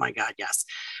like, "Oh my God, yes."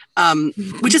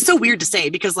 Which is so weird to say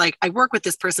because like I work with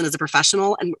this person as a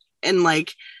professional and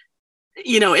like,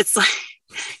 it's like,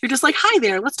 you're just like, "Hi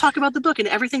there, let's talk about the book," and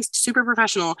everything's super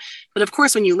professional. But of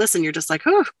course, when you listen, you're just like,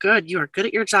 "Oh, good. You are good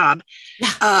at your job."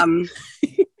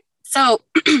 So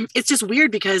it's just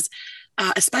weird because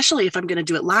especially if I'm going to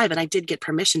do it live, and I did get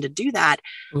permission to do that,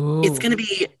 it's going to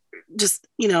be just,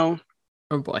 oh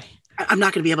boy, I'm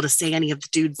not going to be able to say any of the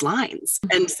dude's lines.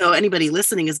 And so anybody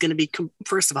listening is going to be,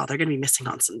 first of all, they're going to be missing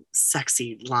on some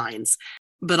sexy lines,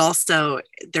 but also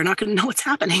they're not going to know what's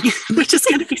happening, which is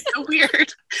going to be so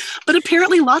weird. But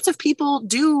apparently lots of people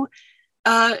do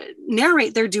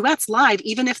narrate their duets live,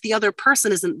 even if the other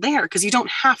person isn't there, because you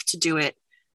don't have to do it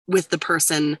with the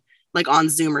person like on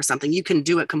Zoom or something. You can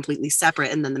do it completely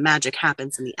separate, and then the magic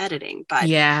happens in the editing. But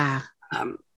yeah,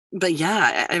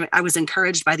 I was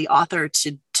encouraged by the author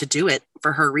to do it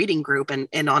for her reading group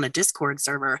and on a Discord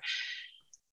server.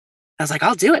 I was like,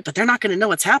 I'll do it, but they're not going to know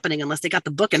what's happening unless they got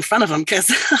the book in front of them,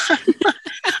 because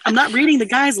I'm not reading the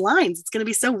guy's lines. It's going to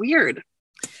be so weird.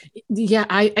 Yeah,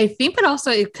 I think, but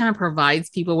also it kind of provides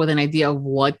people with an idea of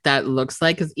what that looks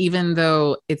like. Because even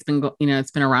though it's been,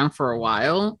 it's been around for a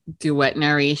while, duet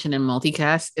narration and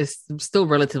multicast is still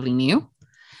relatively new.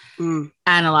 And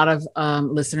a lot of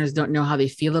listeners don't know how they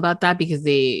feel about that, because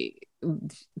they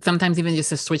sometimes even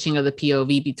just a switching of the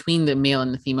POV between the male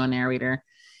and the female narrator,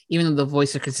 even though the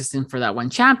voice are consistent for that one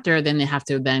chapter, then they have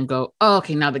to then go, oh,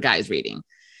 okay, now the guy's reading.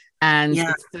 And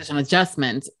there's an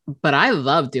adjustment. But I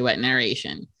love duet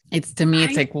narration. It's, to me,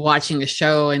 it's like watching a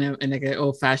show and like an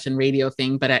old fashioned radio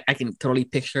thing, but I can totally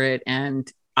picture it.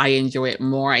 And I enjoy it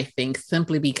more, I think,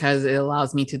 simply because it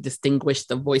allows me to distinguish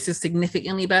the voices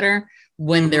significantly better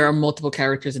when there are multiple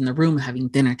characters in the room having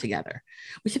dinner together,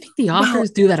 which I think the authors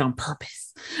do that on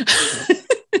purpose.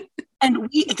 And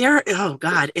oh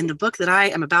God, in the book that I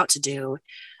am about to do,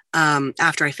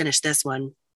 after I finish this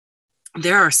one,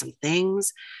 there are some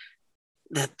things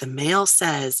that the male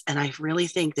says, and I really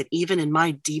think that even in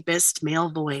my deepest male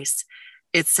voice,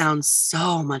 it sounds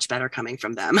so much better coming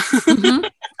from them.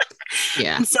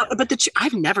 Yeah. And so, but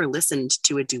I've never listened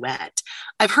to a duet.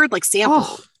 I've heard like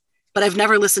samples, but I've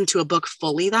never listened to a book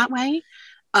fully that way.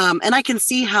 And I can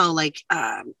see how like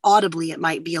audibly it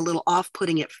might be a little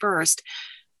off-putting at first,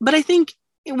 but I think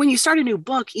when you start a new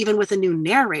book, even with a new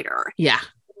narrator,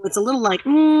 it's a little like,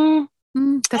 I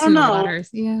don't know.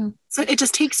 Yeah. So it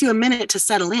just takes you a minute to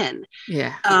settle in.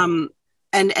 Yeah.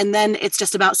 And then it's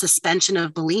just about suspension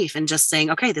of belief and just saying,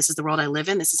 okay, this is the world I live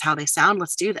in. This is how they sound.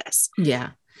 Let's do this.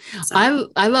 Yeah. So.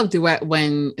 I love duet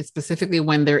specifically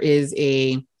when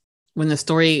when the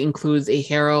story includes a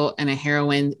hero and a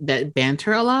heroine that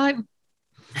banter a lot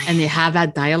and they have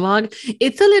that dialogue.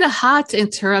 It's a little hard to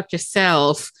interrupt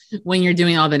yourself when you're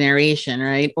doing all the narration,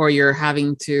 right? Or you're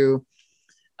having to,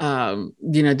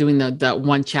 doing the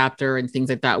one chapter and things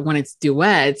like that. When it's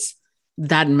duets,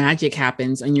 that magic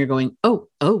happens and you're going, oh,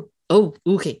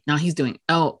 okay. Now he's doing,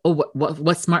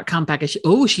 what smart compact is she?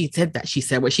 Oh, she said that. She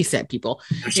said what she said, people.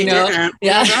 Yeah.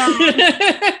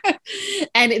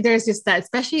 And there's just that,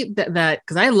 especially that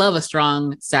because I love a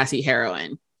strong, sassy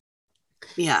heroine.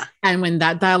 Yeah. And when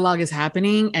that dialogue is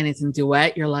happening and it's in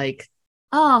duet, you're like,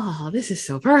 oh, this is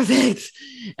so perfect.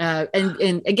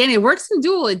 And again, it works in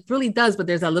dual. It really does. But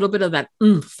there's a little bit of that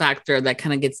factor that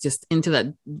kind of gets just into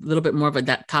that little bit more of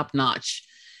that top notch.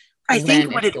 I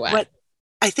think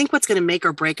I think what's going to make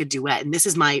or break a duet, and this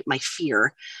is my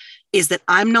fear, is that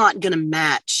I'm not going to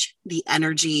match the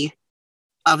energy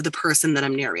of the person that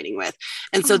I'm narrating with.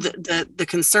 And so the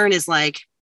concern is like,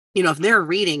 if they're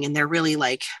reading and they're really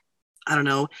like, I don't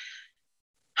know,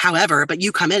 however, but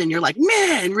you come in and you're like,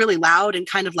 man, really loud and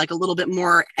kind of like a little bit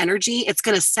more energy, it's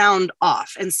going to sound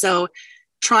off. And so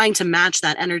trying to match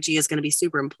that energy is going to be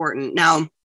super important. Now,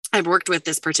 I've worked with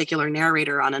this particular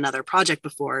narrator on another project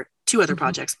before, 2 other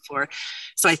projects before.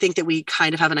 So I think that we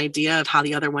kind of have an idea of how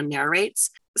the other one narrates.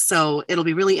 So it'll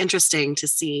be really interesting to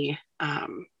see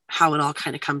how it all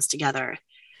kind of comes together.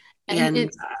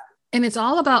 And it's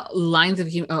all about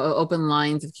open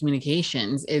lines of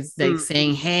communications. It's like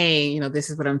saying, hey, this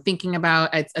is what I'm thinking about.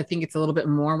 I think it's a little bit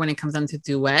more when it comes down to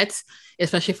duets,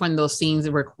 especially when those scenes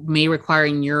may require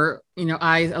in your,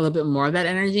 eyes a little bit more of that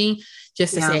energy,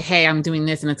 just to say, hey, I'm doing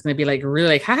this. And it's going to be like, really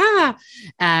like, ha.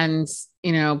 And,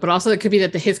 but also it could be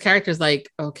that his character is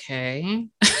like, okay.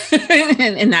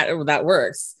 and that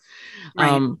works.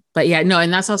 Right. But yeah, no.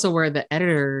 And that's also where the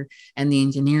editor and the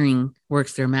engineering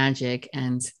works their magic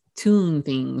and tune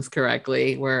things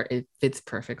correctly where it fits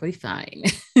perfectly fine.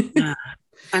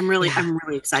 I'm really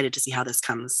excited to see how this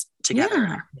comes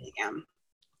together.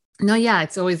 No,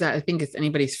 it's always that. I think it's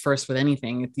anybody's first with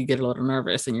anything. If you get a little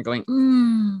nervous and you're going,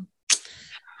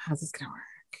 how's this gonna work?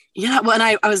 Yeah, well,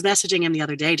 and I was messaging him the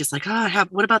other day, just like,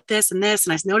 what about this and this?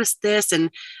 And I noticed this, and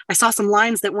I saw some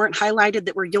lines that weren't highlighted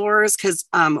that were yours, because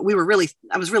I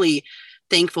was really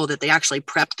thankful that they actually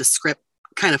prepped the script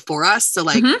kind of for us. So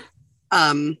like,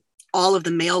 all of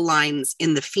the male lines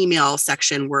in the female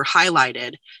section were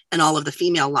highlighted, and all of the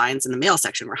female lines in the male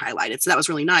section were highlighted. So that was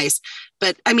really nice.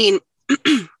 But I mean,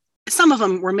 some of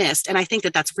them were missed. And I think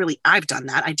that I've done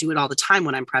that. I do it all the time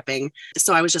when I'm prepping.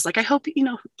 So I was just like, I hope,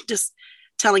 just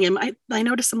telling him, I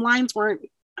noticed some lines weren't,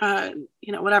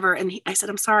 whatever. And I said,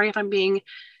 I'm sorry if I'm being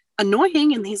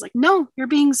annoying. And he's like, no, you're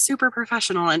being super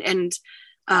professional and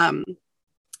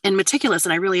meticulous.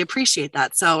 And I really appreciate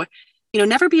that. So,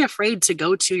 never be afraid to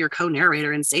go to your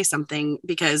co-narrator and say something,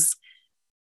 because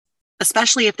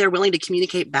especially if they're willing to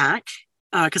communicate back,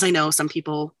 because I know some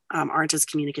people aren't as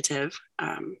communicative.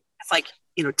 It's like,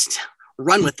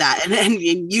 run with that and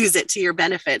use it to your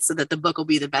benefit so that the book will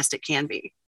be the best it can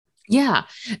be. Yeah.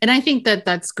 And I think that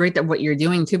that's great that what you're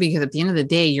doing too, because at the end of the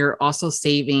day, you're also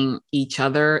saving each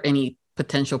other any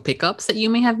potential pickups that you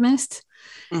may have missed.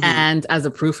 Mm-hmm. And as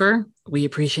a proofer, we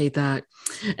appreciate that.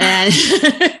 And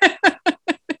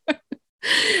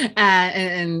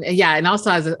and yeah, and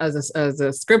also as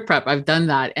a script prep, I've done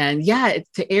that. And yeah,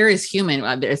 to err is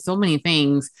human. There's so many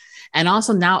things. And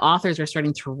also now authors are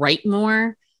starting to write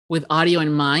more with audio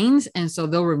in mind. And so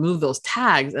they'll remove those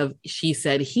tags of she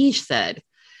said, he said,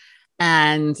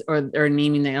 and or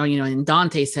naming that, and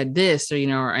Dante said this,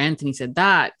 or Anthony said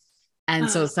that. And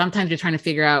so sometimes you're trying to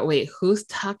figure out, wait, who's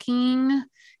talking?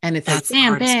 And it's like,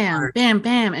 bam, bam, bam,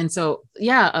 bam. And so,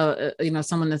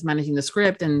 someone that's managing the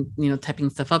script and, typing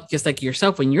stuff up, just like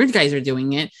yourself, when your guys are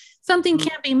doing it, something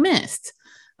can't be missed.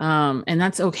 And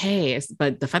that's okay.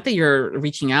 But the fact that you're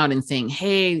reaching out and saying,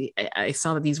 hey, I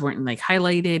saw that these weren't like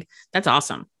highlighted. That's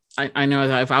awesome. I know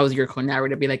that if I was your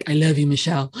co-narrator, I'd be like, I love you,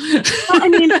 Michelle. Well, I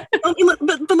mean,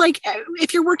 but like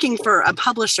if you're working for a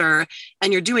publisher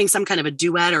and you're doing some kind of a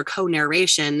duet or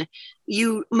co-narration,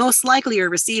 you most likely are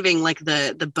receiving like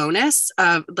the bonus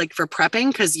like for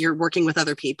prepping because you're working with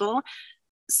other people.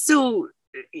 So,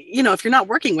 if you're not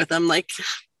working with them, like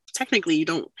technically you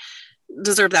don't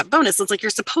deserve that bonus. It's like you're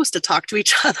supposed to talk to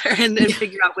each other and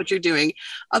figure out what you're doing.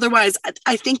 Otherwise,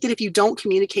 I think that if you don't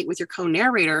communicate with your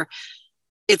co-narrator,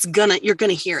 you're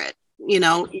gonna hear it,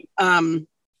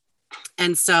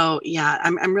 and so yeah,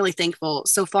 I'm really thankful.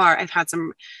 So far I've had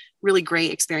some really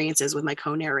great experiences with my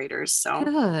co-narrators, so I'm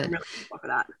really thankful for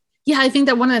that. Yeah, I think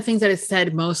that one of the things that is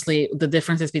said mostly, the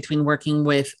differences between working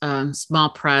with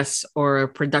small press or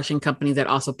production companies that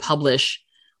also publish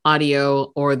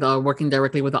audio, or working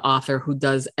directly with the author who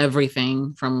does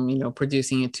everything from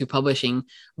producing it to publishing,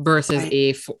 versus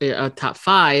a top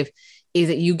 5, is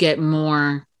that you get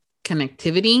more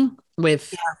connectivity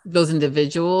with those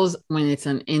individuals when it's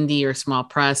an indie or small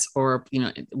press, or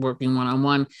working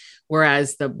one-on-one,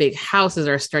 whereas the big houses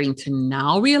are starting to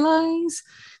now realize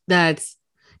that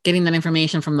getting that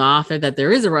information from the author, that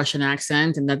there is a Russian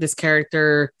accent and that this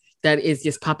character that is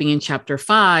just popping in chapter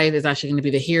 5 is actually going to be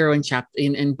the hero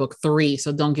in book 3.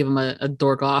 So don't give him a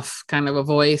dork off kind of a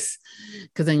voice,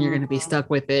 because then you're going to be stuck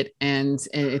with it. And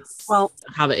it's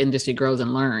how the industry grows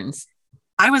and learns.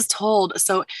 I was told,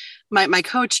 so my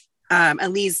coach,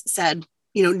 Elise, said,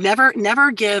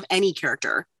 never give any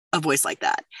character a voice like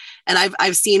that. And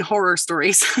I've seen horror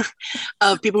stories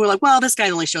of people who are like, well, this guy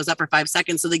only shows up for 5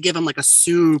 seconds. So they give him like a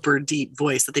super deep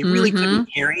voice that they really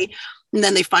couldn't carry. And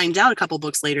then they find out a couple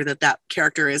books later that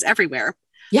character is everywhere.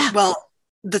 Yeah. Well,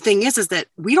 the thing is that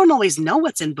we don't always know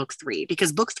what's in book 3,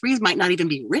 because book 3 might not even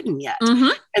be written yet.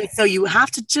 And so you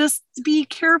have to just be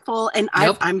careful. And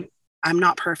I'm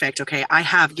not perfect. Okay. I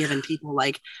have given people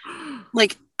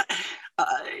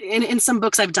in some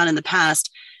books I've done in the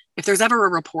past, if there's ever a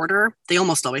reporter, they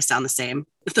almost always sound the same.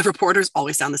 The reporters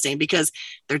always sound the same because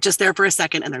they're just there for a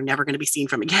second and they're never going to be seen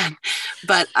from again.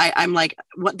 But I'm like,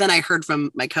 then I heard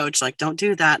from my coach, like, don't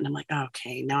do that. And I'm like,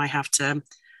 okay, now I have to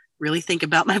really think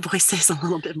about my voices a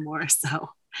little bit more. So.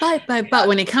 But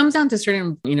when it comes down to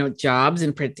certain, jobs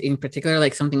in particular,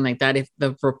 like something like that, if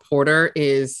the reporter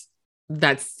is,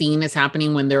 that scene is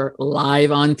happening when they're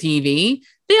live on TV,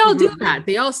 they all do that.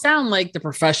 They all sound like the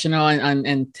professional.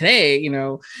 And today,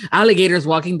 alligators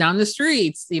walking down the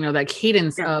streets, that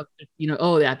cadence of,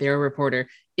 that they're a reporter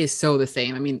is so the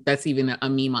same. I mean, that's even a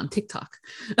meme on TikTok.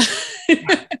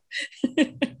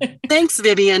 Thanks,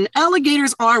 Vivian.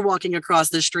 Alligators are walking across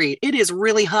the street. It is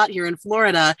really hot here in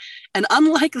Florida. And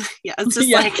unlike, it's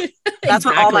just like, that's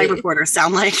what all my reporters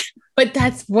sound like. But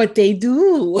that's what they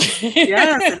do.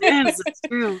 Yes, it is. It's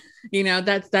true.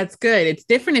 That's good. It's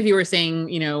different if you were saying,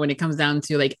 when it comes down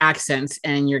to like accents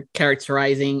and you're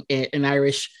characterizing an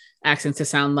Irish accent to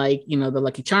sound like, the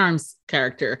Lucky Charms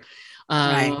character,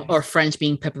 or French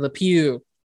being Pepe Le Pew.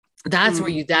 That's where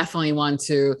you definitely want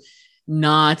to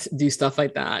not do stuff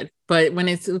like that. But when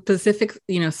it's specific,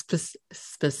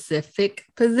 specific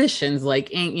positions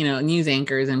like, news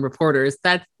anchors and reporters,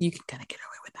 that you can kind of get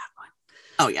away with that one.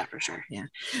 Oh yeah, for sure. Yeah,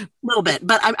 a little bit.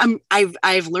 But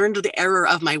I've learned the error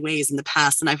of my ways in the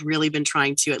past, and I've really been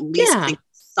trying to at least think of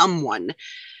someone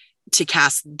to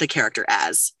cast the character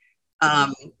as.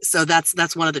 So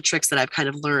that's one of the tricks that I've kind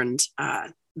of learned.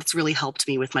 That's really helped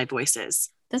me with my voices.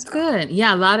 That's good.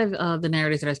 Yeah, a lot of the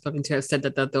narrators that I've spoken to have said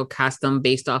that they'll cast them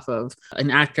based off of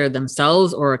an actor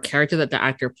themselves or a character that the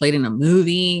actor played in a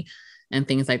movie and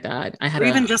things like that. Or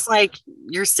even just like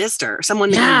your sister,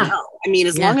 someone that you know. I mean,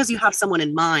 as long as you have someone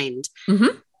in mind,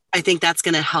 I think that's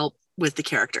going to help with the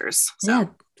characters. So. Yeah,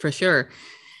 for sure.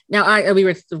 Now, we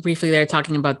were briefly there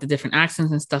talking about the different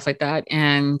accents and stuff like that.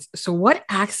 And so what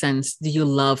accents do you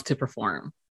love to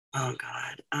perform? Oh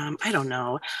God. I don't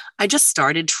know. I just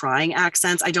started trying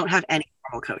accents. I don't have any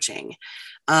formal coaching.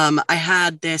 I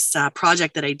had this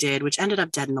project that I did, which ended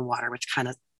up dead in the water, which kind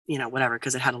of, whatever,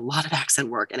 because it had a lot of accent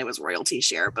work and it was royalty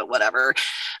share, but whatever.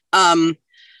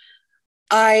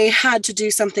 I had to do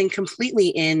something completely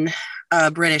in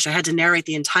British. I had to narrate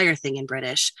the entire thing in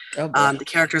British. Oh, boy. The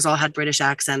characters all had British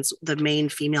accents. The main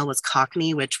female was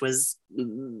Cockney, which was,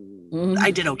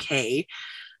 I did okay.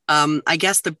 I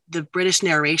guess the British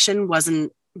narration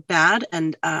wasn't bad.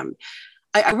 And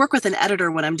I work with an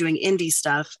editor when I'm doing indie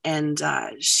stuff. And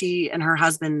she and her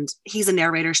husband, he's a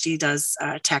narrator. She does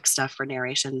tech stuff for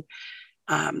narration.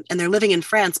 And they're living in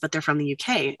France, but they're from the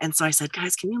UK. And so I said,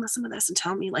 guys, can you listen to this and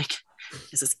tell me, like,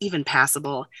 is this even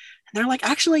passable? And they're like,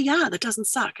 actually, yeah, that doesn't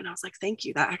suck. And I was like, thank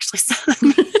you. That actually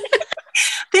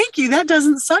thank you. That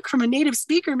doesn't suck from a native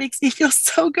speaker. Makes me feel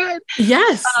so good.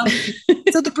 Yes.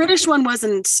 So the British one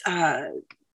wasn't, I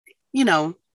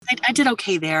did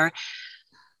okay there.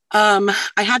 I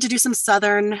had to do some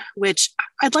Southern, which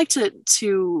I'd like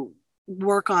to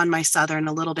work on my Southern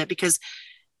a little bit because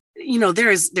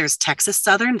there's Texas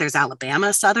Southern, there's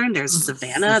Alabama Southern, there's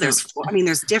Savannah,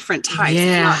 there's different types.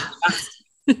 Yeah.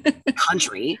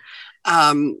 Country.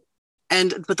 But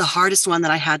the hardest one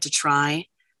that I had to try,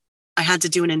 I had to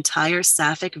do an entire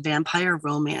sapphic vampire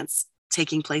romance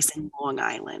taking place in Long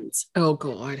Island. Oh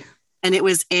God. And it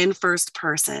was in first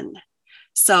person.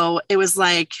 So it was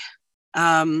like,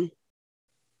 it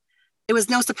was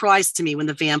no surprise to me when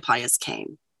the vampires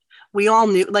came. We all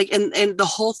knew, and the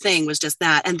whole thing was just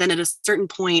that. And then at a certain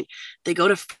point, they go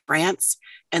to France,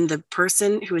 and the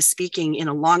person who is speaking in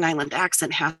a Long Island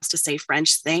accent has to say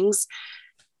French things.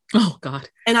 Oh God.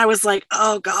 And I was like,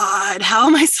 oh God, how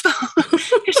am I supposed?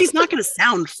 She's not going to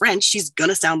sound French. She's going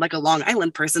to sound like a Long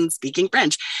Island person speaking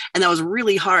French. And that was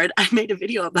really hard. I made a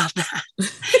video about that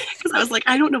because I was like,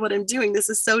 I don't know what I'm doing. This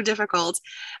is so difficult.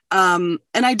 And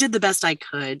I did the best I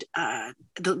could.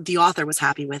 The author was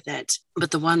happy with it.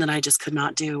 But the one that I just could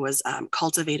not do was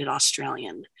cultivated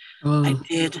Australian. Oh. I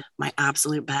did my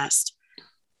absolute best.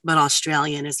 But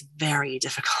Australian is very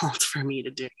difficult for me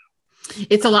to do.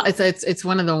 It's a lot. It's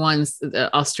one of the ones,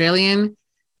 the Australian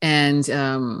and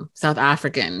South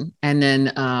African, and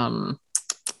then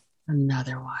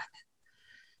another one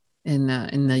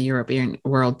in the European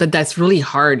world. But that's really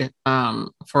hard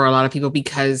for a lot of people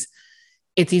because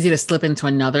it's easy to slip into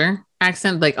another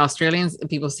accent. Like Australians,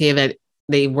 people say that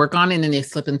they work on it and then they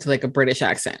slip into like a British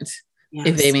accent. Yes.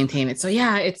 If they maintain it. So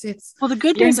yeah, it's well, the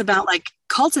good news about like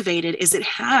cultivated is it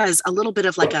has a little bit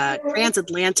of like a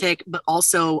transatlantic, but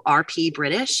also RP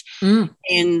British. And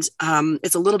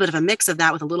it's a little bit of a mix of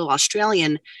that with a little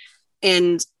Australian.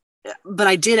 But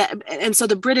I did. And so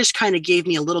the British kind of gave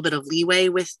me a little bit of leeway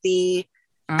with the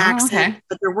accent, okay.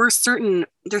 But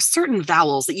there's certain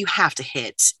vowels that you have to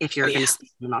hit if you're going to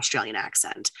speak an Australian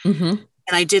accent. Mm-hmm. And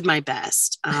I did my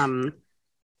best.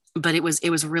 But it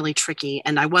was really tricky.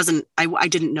 And I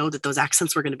didn't know that those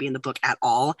accents were going to be in the book at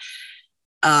all.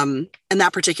 And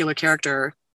that particular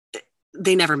character,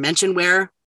 they never mentioned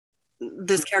where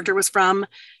this character was from.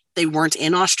 They weren't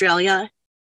in Australia.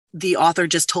 The author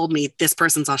just told me this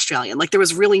person's Australian. Like there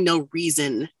was really no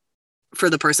reason for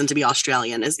the person to be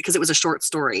Australian because it was a short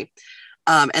story.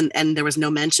 And there was no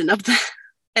mention of that.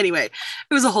 Anyway,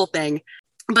 it was a whole thing,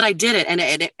 but I did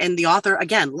it. And the author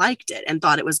again liked it and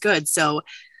thought it was good. So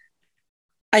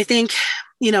I think,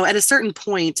 at a certain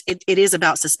point, it is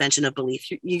about suspension of belief.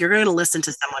 You're going to listen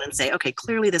to someone and say, okay,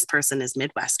 clearly this person is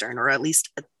Midwestern or at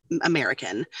least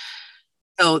American.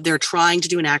 So they're trying to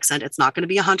do an accent. It's not going to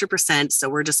be 100%. So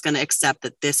we're just going to accept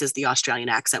that this is the Australian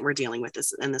accent we're dealing with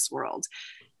in this world.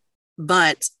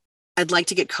 But I'd like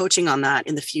to get coaching on that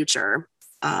in the future.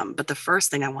 But the first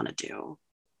thing I want to do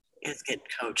is get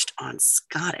coached on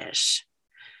Scottish,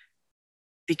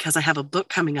 because I have a book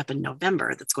coming up in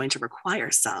November that's going to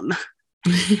require some.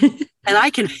 And I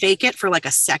can fake it for like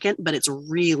a second, but it's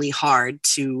really hard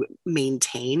to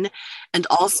maintain. And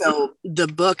also the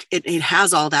book, it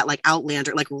has all that like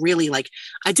Outlander, like really like,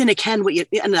 I dinna ken what you,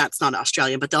 and that's not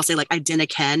Australian, but they'll say like, I dinna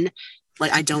ken,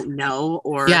 like, I don't know,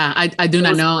 or. Yeah, I do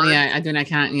not know. Words. Yeah, I do not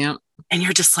can't. Yeah. And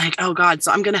you're just like, oh God,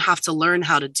 so I'm going to have to learn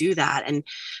how to do that. And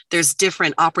there's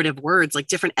different operative words, like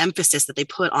different emphasis that they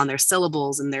put on their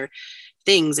syllables and their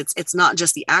things. It's not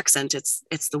just the accent,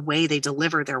 it's the way they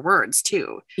deliver their words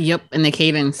too. Yep. And the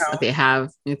cadence that they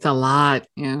have, it's a lot.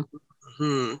 Yeah.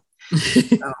 Mm-hmm.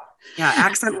 So, yeah.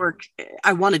 Accent work,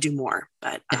 I want to do more,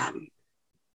 but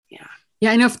yeah.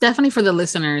 Yeah, I know definitely for the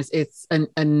listeners, it's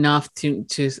enough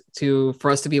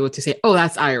for us to be able to say, oh,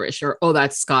 that's Irish or oh,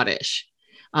 that's Scottish.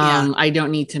 I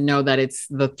don't need to know that it's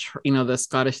the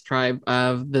Scottish tribe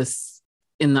of this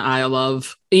in the Isle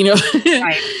of,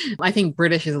 Right. I think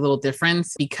British is a little different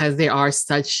because there are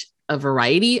such a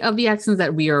variety of the accents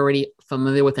that we are already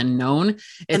familiar with and known.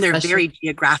 And they're very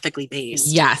geographically based.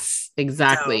 Yes,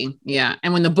 exactly. So, yeah.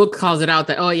 And when the book calls it out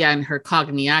that, oh yeah, in her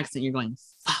Cockney accent, you're going,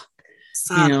 fuck.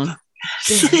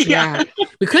 Yeah.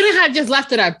 We couldn't have just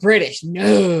left it at British.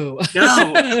 No.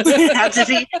 Had to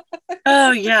be.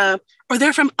 Oh yeah. Or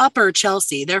they're from Upper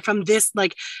Chelsea. They're from this,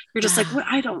 like, you're just like, well,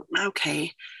 I don't,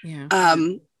 okay. Yeah.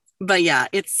 But yeah,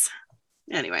 it's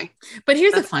anyway. But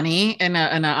here's the funny, and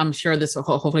I'm sure this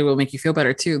hopefully will make you feel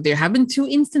better too. There have been 2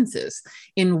 instances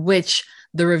in which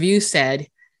the review said,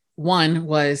 one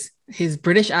was his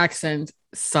British accent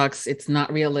sucks. It's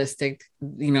not realistic.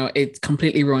 It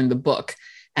completely ruined the book.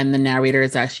 And the narrator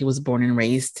was born and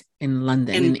raised in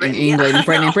London, in England,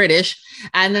 and British.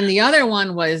 And then the other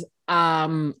one was,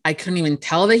 I couldn't even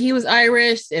tell that he was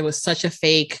Irish. It was such a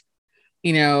fake,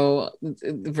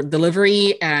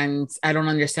 delivery. And I don't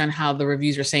understand how the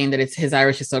reviews are saying that his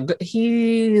Irish is so good.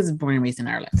 He is born and raised in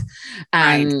Ireland.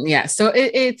 And right. Yeah, so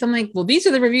I'm like, well, these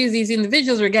are the reviews these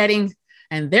individuals are getting,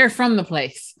 and they're from the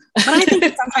place. But I think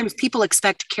that sometimes people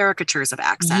expect caricatures of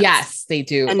accents. Yes, they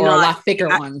do. Or a lot thicker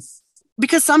ones.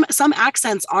 Because some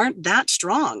accents aren't that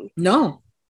strong. No.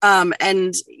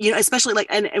 And especially like,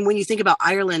 and when you think about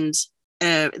Ireland,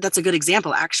 that's a good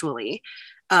example, actually.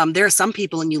 There are some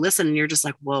people and you listen and you're just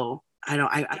like, whoa, I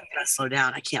gotta slow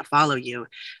down. I can't follow you.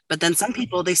 But then some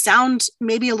people, they sound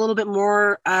maybe a little bit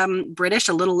more British,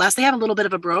 a little less. They have a little bit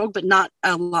of a brogue, but not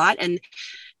a lot. And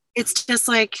it's just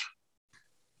like,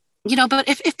 but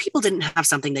if people didn't have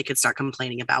something they could start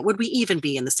complaining about, would we even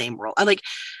be in the same world? Like,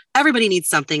 everybody needs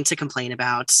something to complain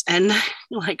about. And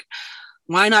like,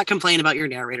 why not complain about your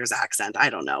narrator's accent? I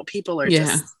don't know. People are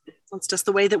it's just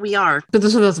the way that we are. But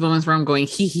those are those moments where I'm going,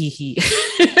 he.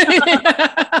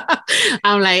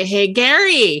 I'm like, hey,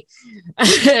 Gary.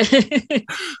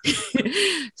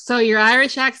 So your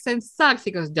Irish accent sucks.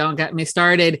 He goes, don't get me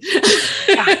started.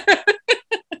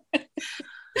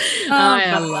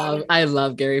 I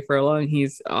love Gary Furlong.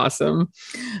 He's awesome.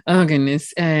 Oh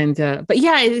goodness. And but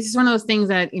yeah, it's one of those things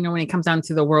that when it comes down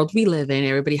to the world we live in,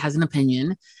 everybody has an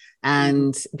opinion,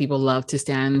 and people love to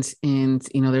stand in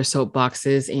their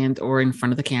soapboxes and or in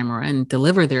front of the camera and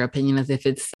deliver their opinion as if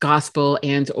it's gospel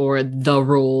and or the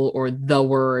rule or the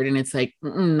word. And it's like,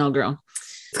 no, girl.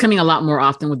 It's coming a lot more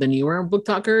often with the newer book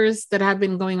talkers that have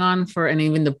been going on and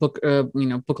even the book,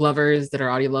 book lovers that are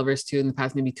audio lovers too in the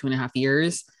past maybe 2.5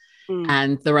 years.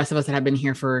 And the rest of us that have been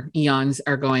here for eons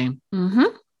are going,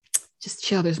 just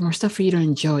chill. There's more stuff for you to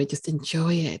enjoy. Just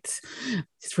enjoy it.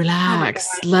 Just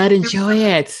relax. Enjoy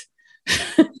it.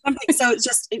 So it's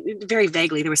just very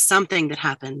vaguely, there was something that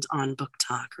happened on Book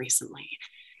Talk recently,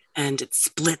 and it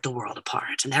split the world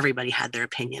apart, and everybody had their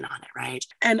opinion on it, right?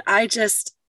 And I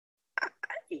just,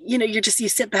 you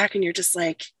sit back and you're just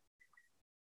like,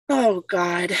 oh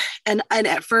God. And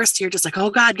at first you're just like, oh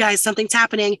God, guys, something's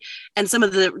happening. And some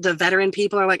of the veteran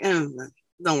people are like, oh,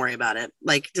 don't worry about it.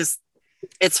 Like, just,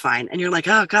 it's fine. And you're like,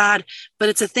 oh God, but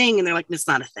it's a thing. And they're like, it's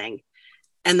not a thing.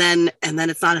 And then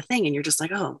it's not a thing. And you're just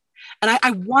like, oh. And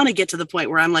I want to get to the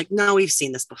point where I'm like, no, we've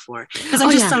seen this before. Because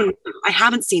I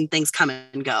haven't seen things come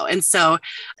and go. And so,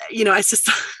 it's just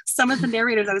some of the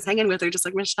narrators I was hanging with are just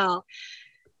like, Michelle,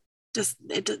 just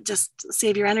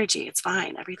save your energy. It's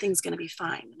fine. Everything's going to be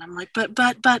fine. And I'm like, but.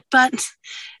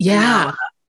 Yeah.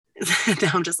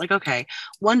 Now I'm just like, okay,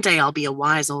 one day I'll be a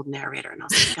wise old narrator. And I'll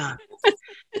say, God,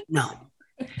 no,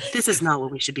 this is not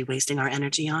what we should be wasting our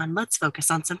energy on. Let's focus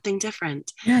on something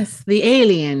different. Yes. The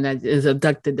alien that is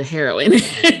abducted the heroine.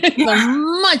 A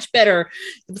much better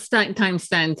time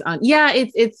spent on. Yeah.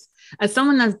 It's as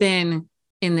someone that's been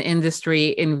in the industry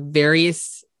in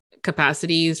various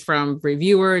capacities, from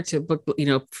reviewer to book,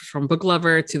 from book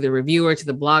lover to the reviewer to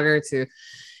the blogger to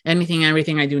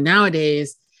everything I do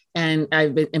nowadays. And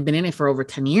I've been in it for over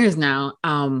 10 years now.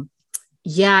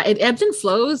 It ebbs and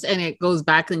flows, and it goes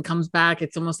back and comes back.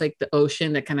 It's almost like the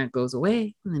ocean that kind of goes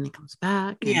away and then it comes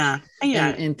back.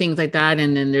 And things like that.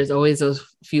 And then there's always those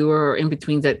fewer or in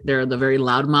betweens that they're the very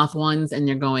loudmouth ones. And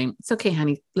you're going, it's okay,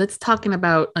 honey. Let's talk in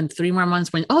about 3 more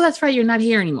months when, oh, that's right, you're not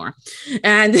here anymore.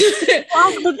 And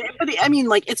well, but I mean,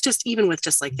 like, it's just even with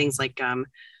just like things like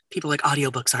people like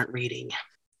audiobooks aren't reading.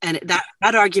 And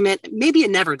that argument, maybe it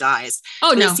never dies.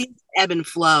 Oh, no. It seems to ebb and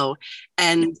flow.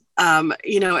 And,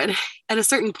 at a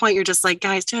certain point, you're just like,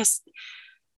 guys,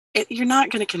 you're not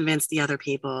going to convince the other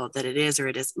people that it is or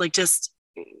it is. Like, just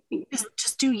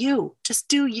Just do you. Just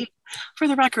do you. For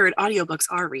the record, audiobooks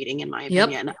are reading, in my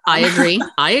opinion. Yep, I agree.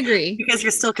 I agree. Because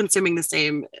you're still consuming the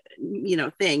same,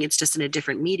 thing. It's just in a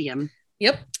different medium.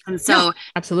 Yep. And so,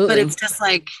 absolutely. But it's just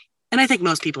like, and I think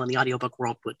most people in the audiobook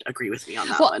world would agree with me on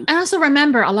that one. And also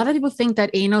remember, a lot of people think that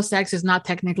anal sex is not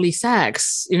technically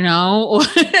sex,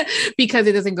 because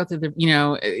it doesn't go through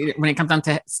the, when it comes down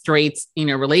to straight,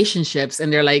 relationships,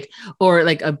 and they're like, or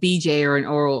like a BJ or an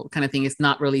oral kind of thing, it's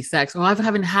not really sex. Well, I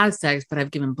haven't had sex, but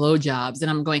I've given blowjobs,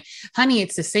 and I'm going, honey,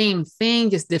 it's the same thing,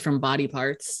 just different body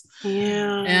parts.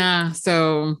 Yeah. Yeah.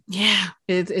 So yeah,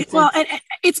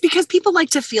 it's because people like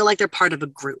to feel like they're part of a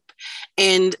group,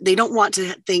 and they don't want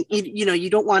to think, you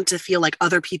don't want to feel like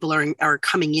other people are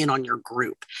coming in on your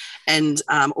group, and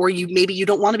or you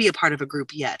don't want to be a part of a group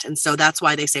yet, and so that's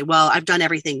why they say, well, I've done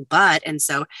everything but, and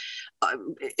so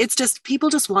it's just, people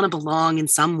just want to belong in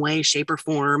some way, shape, or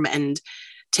form, and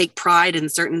take pride in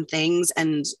certain things,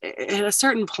 and at a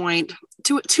certain point,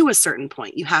 to a certain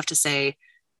point, you have to say,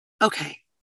 okay.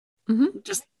 Mm-hmm.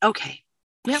 Just okay.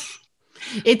 Yep.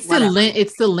 It's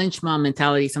the lynch mob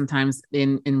mentality sometimes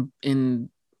in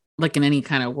like in any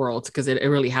kind of world, because it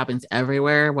really happens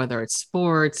everywhere, whether it's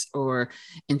sports or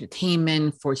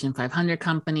entertainment, Fortune 500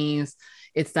 companies.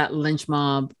 It's that lynch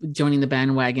mob joining the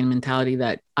bandwagon mentality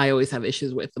that I always have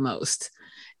issues with the most.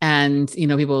 And,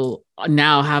 people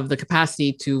now have the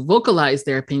capacity to vocalize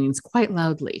their opinions quite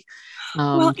loudly.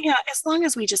 Well, yeah, as long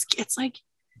as it's like,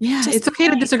 yeah, it's okay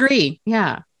to disagree.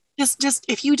 Yeah. Just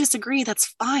if you disagree, that's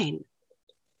fine.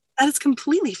 That is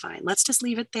completely fine. Let's just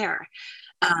leave it there.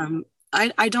 I'm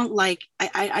not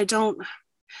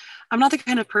the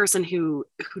kind of person who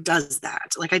does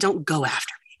that. Like, I don't go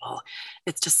after people.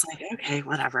 It's just like, okay,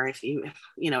 whatever. If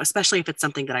especially if it's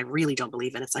something that I really don't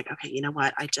believe in, it's like, okay, you know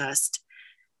what?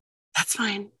 That's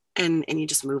fine. And you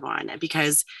just move on,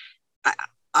 because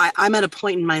I'm at a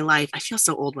point in my life. I feel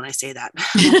so old when I say that.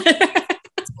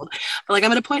 But like,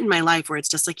 I'm at a point in my life where it's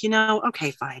just like,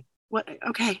 okay, fine.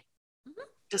 Okay.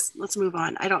 Just let's move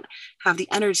on. I don't have the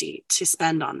energy to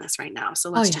spend on this right now.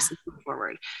 So let's just move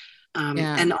forward.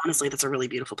 And honestly, that's a really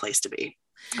beautiful place to be.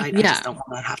 I just don't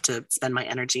want to have to spend my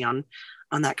energy on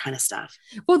that kind of stuff.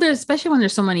 Well, especially when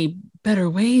there's so many better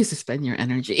ways to spend your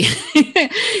energy.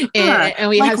 and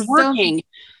we like have working.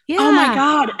 Oh my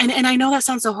God. And I know that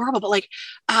sounds so horrible, but like,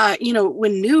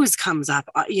 when news comes up,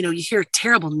 you hear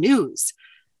terrible news,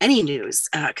 any news,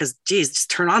 because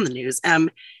just turn on the news.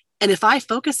 And if I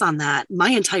focus on that,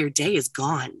 my entire day is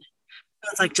gone.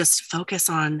 It's like, just focus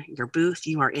on your booth.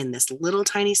 You are in this little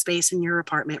tiny space in your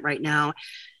apartment right now.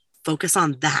 Focus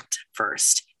on that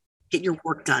first. Get your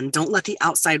work done. Don't let the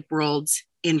outside world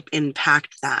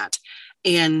impact that.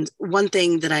 And one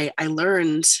thing that I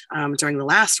learned during the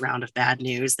last round of bad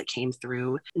news that came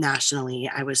through nationally,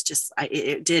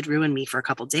 it did ruin me for a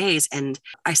couple of days. And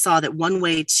I saw that one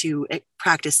way to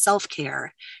practice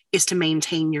self-care is to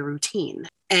maintain your routine.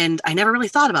 And I never really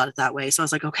thought about it that way. So I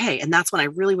was like, okay. And that's when I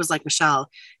really was like, Michelle,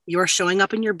 you're showing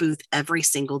up in your booth every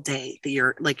single day. That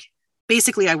you're like,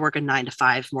 basically I work a 9 to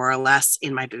 5 more or less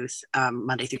in my booth,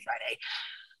 Monday through Friday.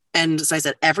 And so I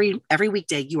said, every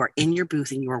weekday you are in your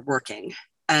booth and you are working.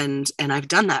 And I've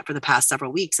done that for the past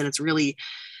several weeks. And it's really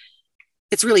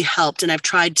helped. And I've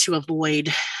tried to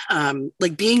avoid,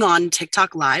 like being on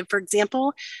TikTok live, for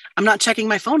example. I'm not checking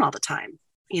my phone all the time.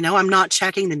 I'm not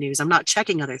checking the news. I'm not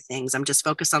checking other things. I'm just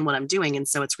focused on what I'm doing. And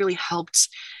so it's really helped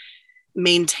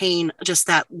maintain just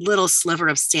that little sliver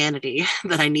of sanity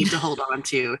that I need to hold on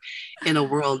to in a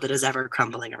world that is ever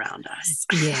crumbling around us.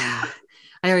 Yeah.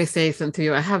 I always say something to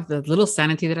you. I have the little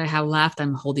sanity that I have left.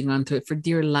 I'm holding on to it for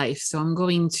dear life. So I'm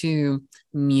going to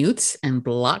mute and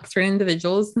block certain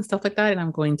individuals and stuff like that. And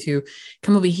I'm going to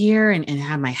come over here and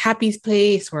have my happy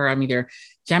place where I'm either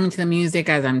jamming to the music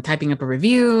as I'm typing up a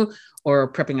review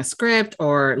or prepping a script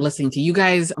or listening to you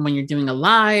guys when you're doing a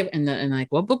live and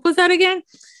like, what book was that again?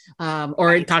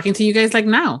 Or talking to you guys like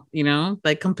now,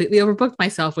 like completely overbooked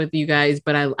myself with you guys,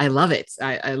 but I love it.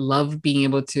 I love being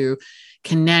able to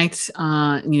connect,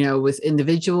 with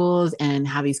individuals and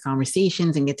have these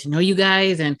conversations and get to know you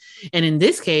guys. And in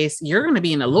this case, you're going to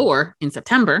be in Allure in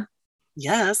September.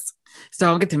 Yes. So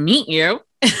I'll get to meet you.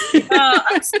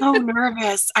 I'm so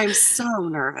nervous. I'm so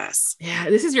nervous. Yeah.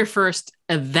 This is your first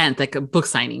event, like a book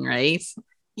signing, right?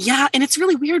 Yeah. And it's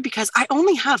really weird because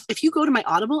if you go to my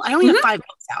Audible, I only have 5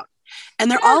 books out,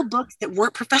 and they're all books that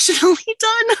weren't professionally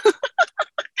done.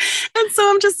 And so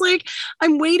I'm just like,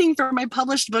 I'm waiting for my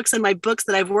published books and my books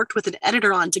that I've worked with an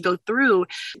editor on to go through,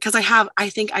 because I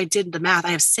think I did the math. I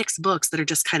have 6 books that are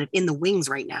just kind of in the wings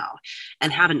right now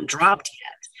and haven't dropped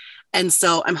yet. And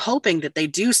so I'm hoping that they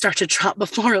do start to drop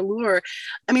before Allure.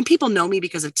 I mean, people know me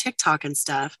because of TikTok and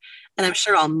stuff, and I'm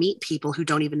sure I'll meet people who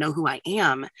don't even know who I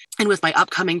am. And with my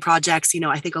upcoming projects,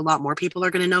 I think a lot more people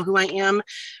are going to know who I am,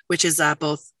 which is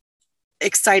both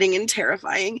exciting and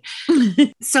terrifying.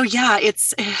 So yeah,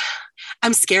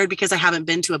 I'm scared because I haven't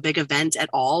been to a big event at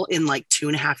all in like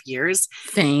 2.5 years.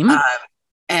 Same.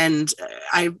 And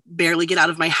I barely get out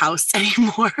of my house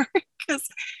anymore because,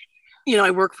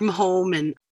 I work from home,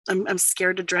 and I'm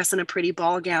scared to dress in a pretty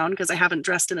ball gown because I haven't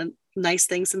dressed in a nice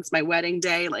thing since my wedding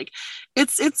day. Like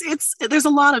it's there's a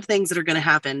lot of things that are going to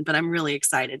happen, but I'm really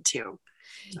excited too.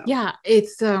 So. Yeah,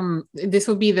 it's this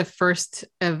will be the first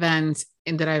event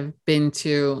that I've been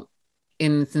to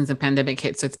since the pandemic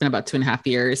hit. So it's been about 2.5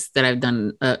 years that I've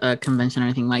done a convention or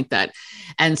anything like that.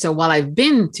 And so while I've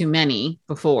been to many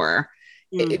before,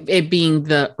 it being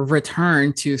the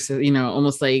return to,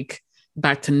 almost like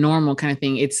back to normal kind of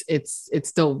thing, it's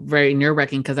still very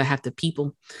nerve-wracking because I have to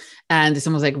people, and it's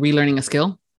almost like relearning a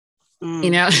skill,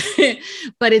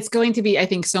 but it's going to be, I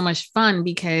think, so much fun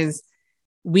because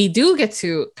we do get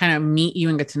to kind of meet you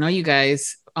and get to know you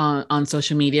guys on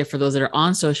social media, for those that are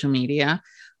on social media,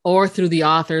 or through the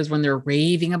authors when they're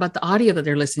raving about the audio that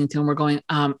they're listening to, and we're going,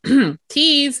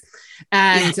 tease,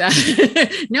 and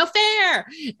no fair,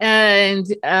 and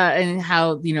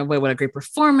how, what a great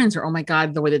performance, or oh my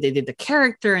God, the way that they did the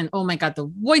character, and oh my God,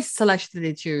 the voice selection that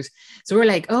they choose. So we're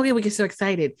like, okay, we get so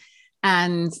excited.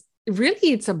 And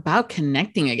really, it's about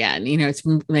connecting again. It's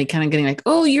like kind of getting like,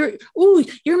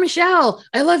 you're Michelle,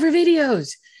 I love her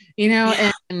videos,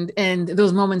 and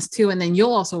those moments too. And then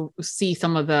you'll also see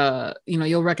some of the,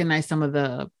 you'll recognize some of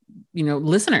the,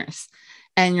 listeners,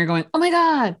 and you're going, oh my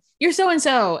God, you're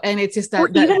so-and-so. And it's just that. Or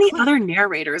even the other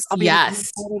narrators. I'll be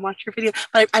yes. Like, I watch your video.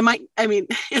 But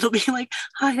it'll be like,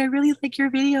 hi, I really like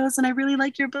your videos and I really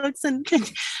like your books. And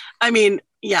I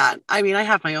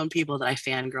have my own people that I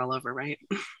fangirl over, right?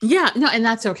 Yeah, no, and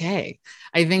that's okay.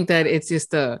 I think that it's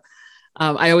just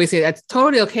I always say that's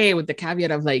totally okay, with the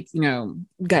caveat of like,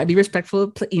 gotta be respectful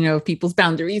of, people's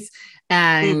boundaries,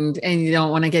 and you don't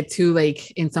want to get too,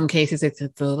 like, in some cases it's a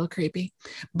little creepy,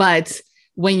 but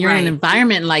when you're in an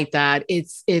environment like that,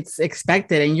 it's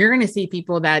expected, and you're going to see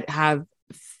people that have,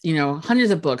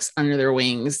 hundreds of books under their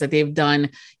wings, that they've done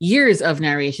years of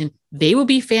narration. They will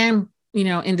be being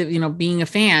a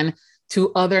fan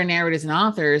to other narrators and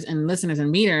authors and listeners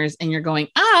and readers, and you're going,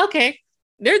 okay,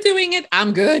 they're doing it,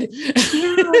 I'm good.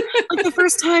 Yeah, like the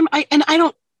first time I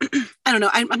don't know,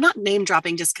 I'm not name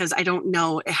dropping just because I don't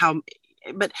know how,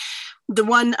 but the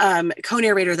one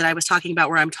co-narrator that I was talking about,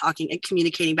 where I'm talking and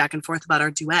communicating back and forth about our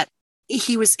duet,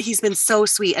 he's been so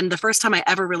sweet. And the first time I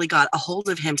ever really got a hold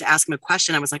of him to ask him a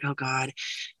question, I was like, oh God,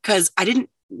 because I didn't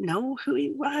know who he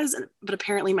was. But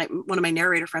apparently one of my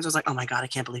narrator friends was like, oh my God, I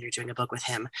can't believe you're doing a book with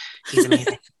him. He's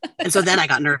amazing. And so then I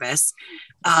got nervous.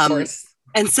 Of course.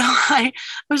 And so I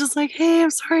was just like, hey, I'm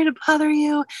sorry to bother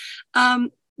you.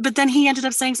 But then he ended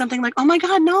up saying something like, oh my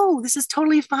God, no, this is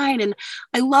totally fine. And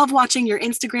I love watching your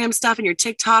Instagram stuff and your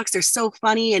TikToks. They're so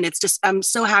funny. And it's just, I'm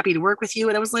so happy to work with you.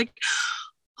 And I was like,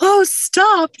 oh,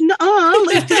 stop. No.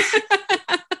 Like,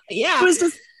 yeah. It was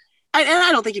just, and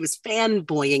I don't think he was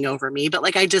fanboying over me, but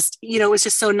like, I just, it was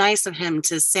just so nice of him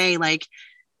to say like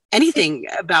anything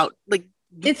about like,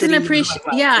 it's an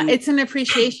it's an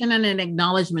appreciation and an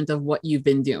acknowledgement of what you've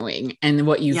been doing and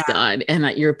what you've done, and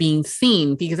that you're being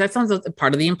seen, because that sounds like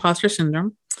part of the imposter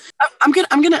syndrome. I'm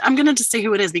gonna just say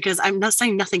who it is, because I'm not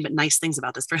saying nothing but nice things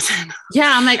about this person.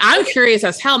 Yeah, I'm like, I'm curious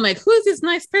as hell. I'm like, who's this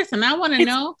nice person? I want to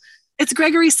know. It's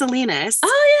Gregory Salinas.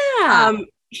 Oh yeah.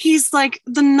 He's like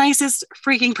the nicest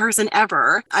freaking person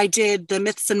ever. I did the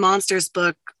Myths and Monsters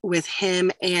book with him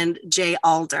and Jay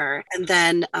Alder. And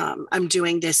then I'm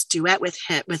doing this duet with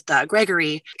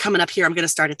Gregory coming up here. I'm going to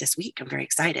start it this week. I'm very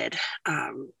excited.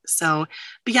 But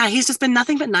yeah, he's just been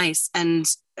nothing but nice. And,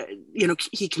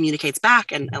 he communicates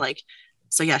back, and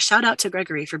so yeah, shout out to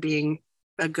Gregory for being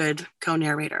a good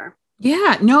co-narrator.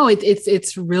 Yeah, no,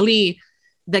 it's really,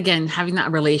 again, having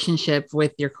that relationship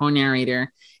with your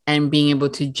co-narrator and being able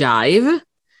to jive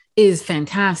is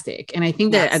fantastic. And I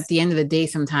think that at the end of the day,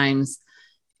 sometimes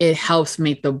it helps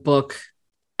make the book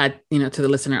to the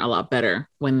listener a lot better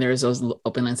when there's those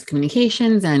open lines of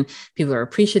communications and people are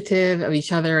appreciative of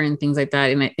each other and things like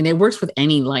that. And it works with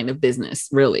any line of business,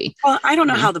 really. Well, I don't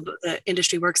know how the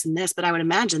industry works in this, but I would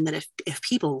imagine that if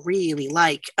people really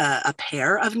like a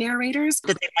pair of narrators,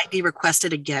 that they might be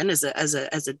requested again as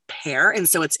a pair. And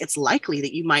so it's likely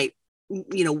that you might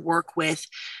work with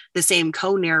the same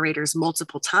co-narrators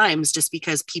multiple times, just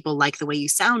because people like the way you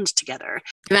sound together.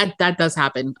 That does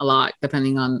happen a lot,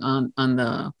 depending on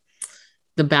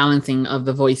the balancing of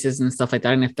the voices and stuff like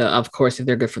that. And of course, if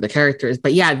they're good for the characters,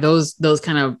 but yeah, those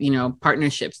kind of,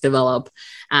 partnerships develop,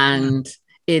 and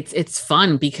it's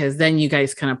fun because then you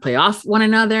guys kind of play off one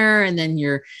another. And then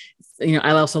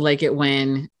I also like it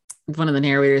when one of the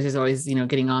narrators is always,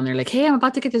 getting on there like, hey, I'm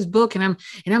about to get this book and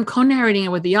I'm co-narrating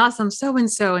it with the awesome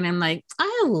so-and-so. And I'm like,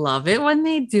 I love it when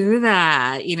they do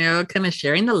that, kind of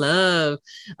sharing the love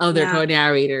of their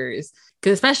co-narrators.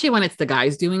 Because especially when it's the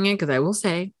guys doing it, because I will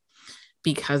say,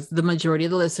 because the majority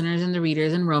of the listeners and the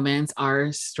readers in romance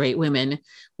are straight women,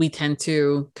 we tend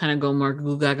to kind of go more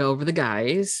goo gaga over the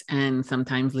guys and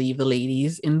sometimes leave the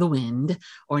ladies in the wind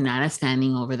or not as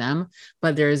standing over them.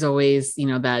 But there's always,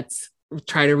 that's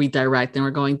try to redirect, and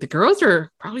we're going, the girls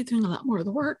are probably doing a lot more of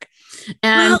the work.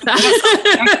 And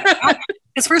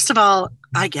because first of all,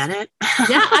 I get it.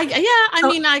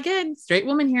 I get straight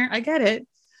woman here. I get it.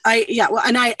 I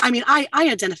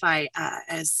identify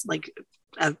as like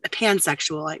a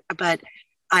pansexual, but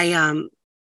I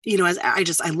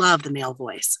I love the male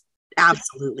voice.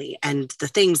 Absolutely. And the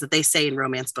things that they say in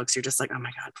romance books, you're just like, oh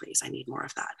my God, please, I need more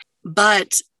of that.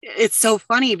 But it's so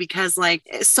funny because like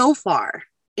so far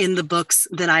in the books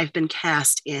that I've been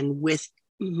cast in with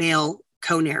male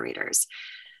co-narrators,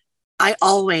 I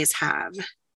always have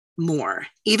more,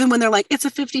 even when they're like, it's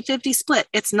a 50-50 split.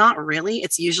 It's not really.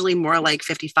 It's usually more like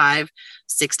 55,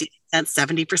 60%,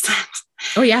 70%.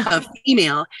 Oh yeah. Of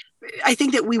female. I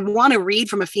think that we want to read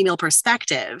from a female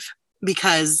perspective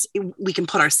because we can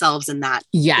put ourselves in that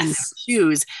in their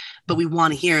shoes, but we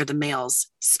want to hear the males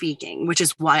speaking, which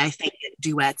is why I think that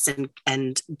duets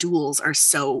and duels are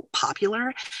so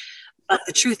popular. But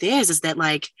the truth is that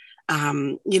like,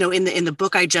 in the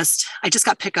book, I just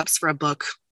got pickups for a book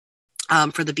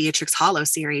for the Beatrix Hollow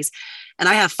series, and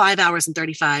I have 5 hours and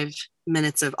 35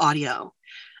 minutes of audio.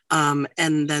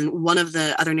 And then one of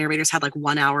the other narrators had like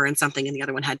 1 hour and something, and the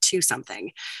other one had 2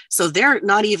 something. So they're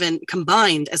not even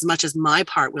combined as much as my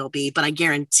part will be, but I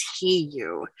guarantee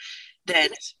you that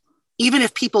even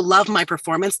if people love my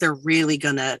performance, they're really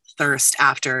gonna thirst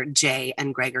after Jay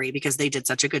and Gregory because they did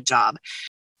such a good job.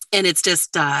 And it's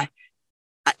just, I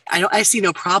see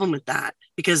no problem with that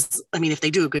because I mean, if they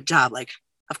do a good job, like,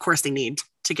 of course they need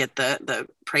to get the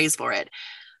praise for it.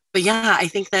 But yeah, I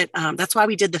think that that's why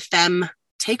we did the femme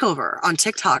takeover on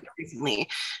TikTok recently,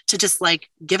 to just like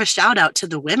give a shout out to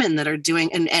the women that are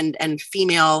doing and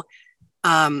female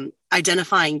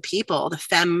identifying people, the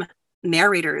femme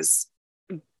narrators,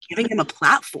 giving them a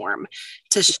platform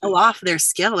to show off their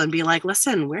skill and be like,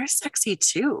 listen, we're sexy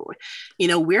too.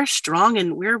 We're strong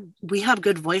and we have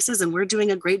good voices and we're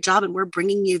doing a great job and we're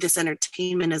bringing you this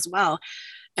entertainment as well.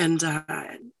 And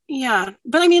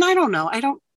but I mean, I don't know. I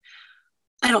don't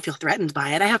feel threatened by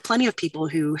it. I have plenty of people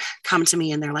who come to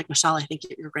me and they're like, Michelle, I think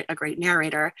you're a great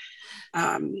narrator.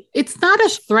 It's not a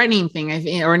threatening thing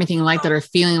or anything like that, or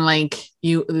feeling like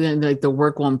the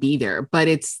work won't be there, but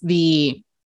it's it's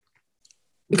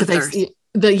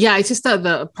just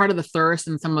the part of the thirst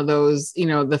and some of those,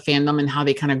 the fandom and how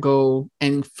they kind of go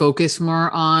and focus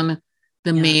more on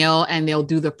the male, and they'll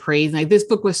do the praise. Like, this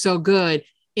book was so good.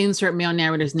 Insert male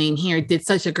narrator's name here. Did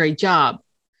such a great job.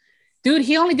 Dude,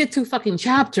 he only did 2 fucking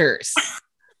chapters.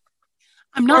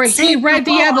 I'm not saying he read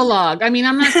the epilogue. I mean,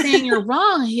 I'm not saying you're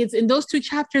wrong. In those 2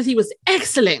 chapters, he was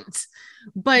excellent.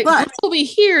 But over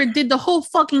here did the whole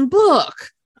fucking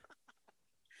book.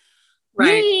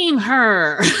 Right. Name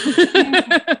her.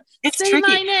 It's Say tricky.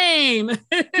 my name.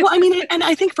 Well, I mean, and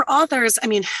I think for authors, I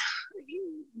mean,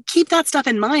 keep that stuff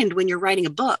in mind when you're writing a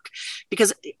book,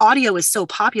 because audio is so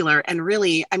popular. And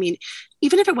really, I mean,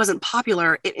 even if it wasn't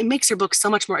popular, it makes your book so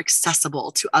much more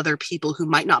accessible to other people who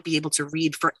might not be able to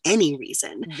read for any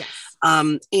reason. Yes.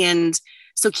 And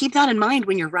so keep that in mind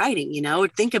when you're writing,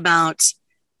 think about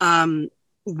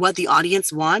what the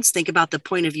audience wants. Think about the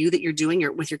point of view that you're doing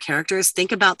with your characters.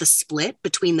 Think about the split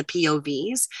between the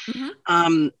POVs.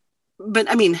 Mm-hmm.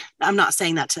 But I mean, I'm not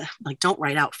saying that to like, don't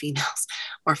write out females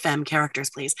or femme characters,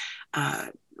 please.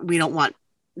 We don't want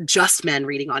just men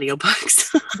reading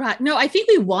audiobooks. Right. No, I think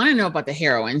we want to know about the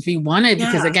heroines. We want it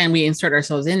because again, we insert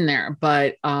ourselves in there,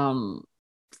 but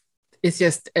it's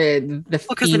just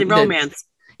because in romance.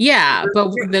 Yeah,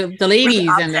 but the ladies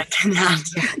and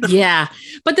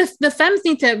but the femmes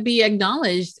need to be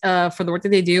acknowledged for the work that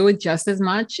they do just as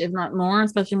much, if not more,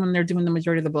 especially when they're doing the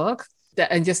majority of the book.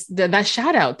 And just that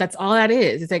shout out, that's all that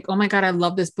is. It's like, oh my God, I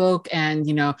love this book. And,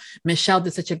 Michelle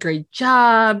did such a great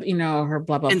job, her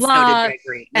blah, blah, and blah. So did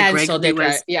Gregory. And so did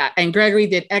and Gregory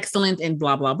did excellent and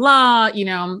blah, blah, blah.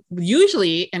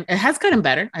 Usually, and it has gotten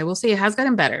better. I will say it has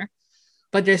gotten better,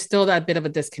 but there's still that bit of a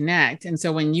disconnect. And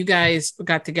so when you guys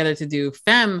got together to do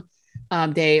Femme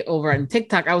Day over on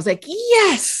TikTok, I was like,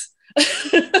 yes,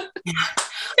 Yeah.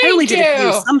 I only did a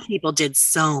few. Some people did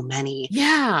so many.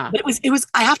 Yeah. But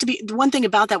I have to be, the one thing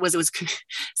about that was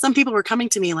some people were coming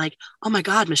to me like, oh my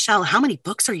God, Michelle, how many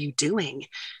books are you doing?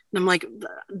 And I'm like,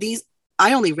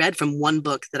 I only read from one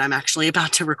book that I'm actually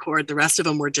about to record. The rest of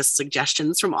them were just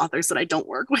suggestions from authors that I don't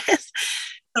work with.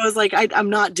 So I was like, I'm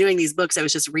not doing these books. I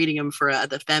was just reading them for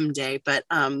the Femme Day, but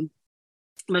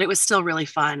it was still really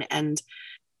fun. And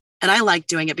I like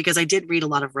doing it because I did read a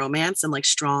lot of romance and like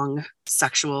strong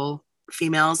sexual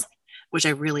females, which I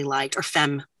really liked, or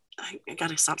femme. I got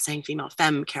to stop saying female,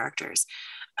 femme characters.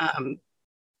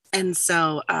 And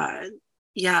so,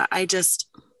 yeah,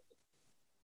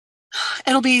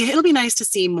 it'll be nice to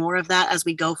see more of that as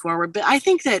we go forward. But I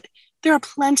think that there are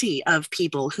plenty of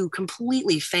people who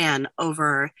completely fan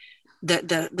over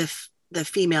the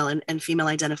female and female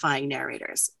identifying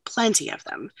narrators. Plenty of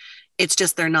them. It's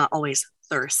just they're not always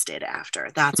thirsted after.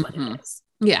 That's what it is.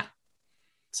 Yeah.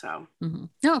 So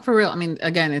no, for real. I mean,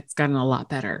 again, it's gotten a lot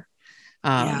better.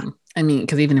 I mean,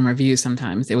 because even in reviews,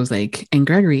 sometimes it was like, and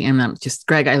Gregory, and I'm just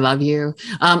Greg, I love you.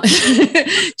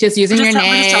 Just using your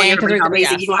name. How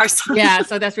amazing you are. Yeah,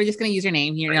 so we're just gonna use your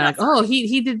name here. You're like, oh,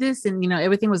 he did this, and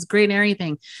everything was great and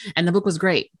everything, and the book was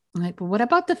great. I'm like, but what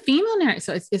about the female narrator?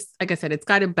 So it's like I said, it's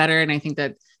gotten better, and I think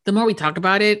that the more we talk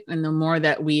about it, and the more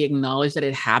that we acknowledge that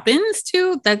it happens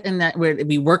too, that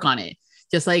we work on it,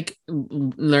 just like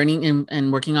learning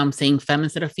and working on saying femme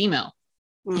instead of female.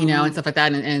 And stuff like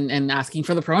that, and asking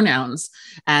for the pronouns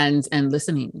and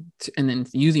listening to, and then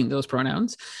using those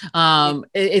pronouns.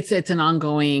 It's an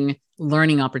ongoing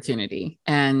learning opportunity,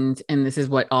 and this is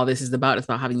what all this is about. It's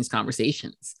about having these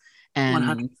conversations, and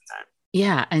 100%.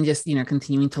 Yeah, and just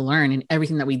continuing to learn in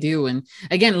everything that we do, and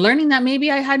again, learning that maybe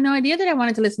I had no idea that I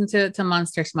wanted to listen to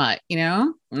monster smut. Yeah,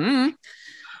 give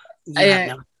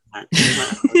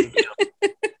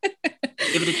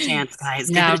it a chance, guys.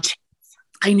 Give it a chance.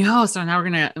 I know. So now we're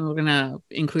gonna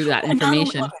include that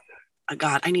information.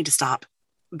 God, I need to stop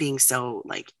being so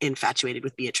like infatuated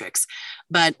with Beatrix.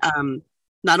 But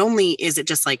not only is it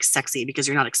just like sexy because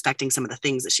you're not expecting some of the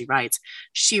things that she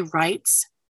writes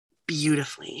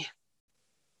beautifully.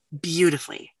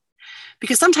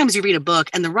 Because sometimes you read a book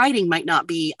and the writing might not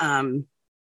be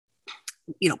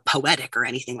poetic or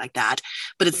anything like that,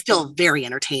 but it's still very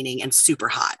entertaining and super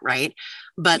hot, right?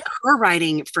 But her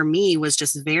writing for me was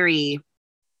just very,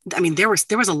 I mean, there was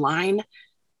a line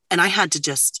and I had to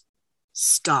just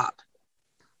stop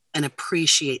and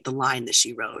appreciate the line that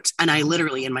she wrote. And I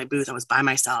literally, in my booth, I was by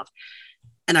myself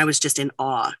and I was just in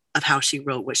awe of how she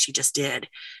wrote what she just did.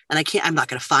 And I'm not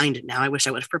going to find it now. I wish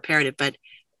I would have prepared it, but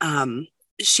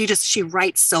she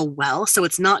writes so well. So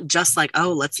it's not just like,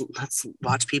 oh, let's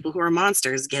watch people who are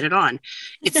monsters, get it on.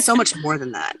 It's so much more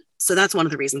than that. So that's one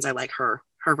of the reasons I like her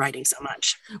writing so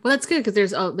much. Well, that's good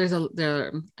because I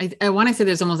want to say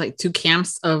there's almost like two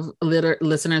camps of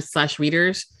listeners /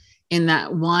 readers, in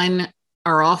that one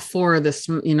are all for the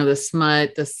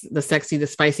smut, the sexy, the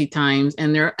spicy times,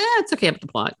 and they're it's okay with the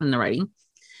plot and the writing,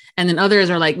 and then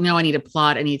others are like, no, I need a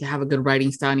plot, I need to have a good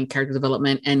writing style, I need character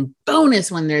development, and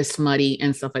bonus when there's smutty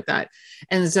and stuff like that.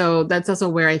 And so that's also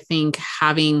where I think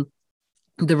having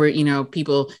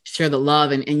people share the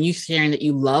love and you sharing that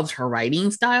you loved her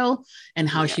writing style and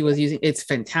how she was using it's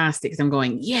fantastic. Because I'm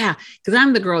going, yeah, because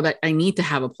I'm the girl that I need to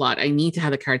have a plot, I need to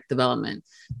have the character development,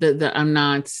 that I'm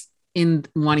not in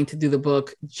wanting to do the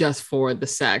book just for the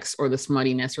sex or the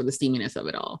smuttiness or the steaminess of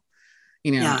it all.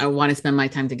 I want to spend my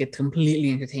time to get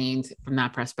completely entertained from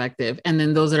that perspective. And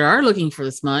then those that are looking for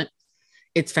the smut,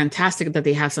 it's fantastic that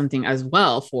they have something as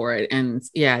well for it. And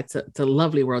yeah, it's a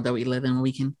lovely world that we live in where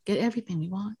we can get everything we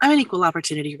want. I'm an equal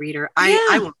opportunity reader.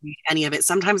 I won't read any of it.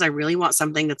 Sometimes I really want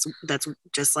something that's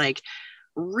just like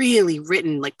really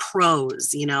written like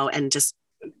prose,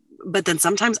 but then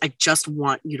sometimes I just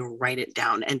want you to write it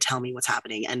down and tell me what's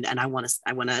happening. And I want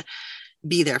to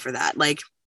be there for that. Like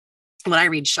when I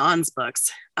read Sean's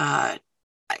books,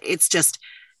 it's just,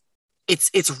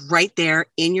 it's right there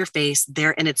in your face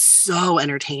there. And it's so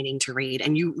entertaining to read.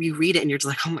 And you read it and you're just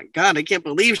like, oh my God, I can't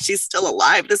believe she's still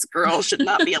alive. This girl should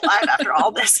not be alive after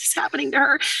all this is happening to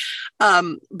her.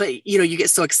 But you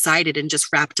get so excited and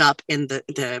just wrapped up in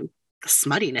the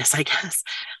smuttiness, I guess.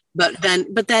 But then,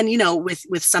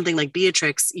 with something like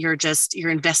Beatrix, you're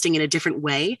investing in a different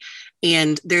way.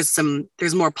 And there's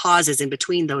more pauses in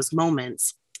between those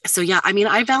moments. So yeah, I mean,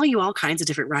 I value all kinds of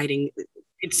different writing.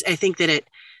 I think that it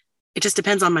just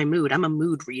depends on my mood. I'm a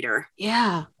mood reader.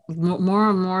 Yeah. more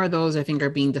and more of those, I think, are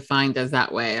being defined as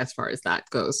that way as far as that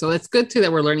goes. So it's good too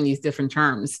that we're learning these different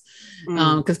terms,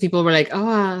 because people were like, "Oh,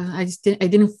 I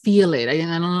didn't feel it. I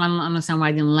don't understand why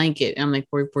I didn't like it." And I'm like,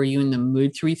 "Were you in the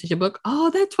mood to read such a book?" Oh,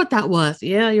 that's what that was.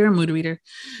 Yeah, you're a mood reader.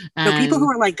 So people who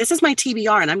are like, "This is my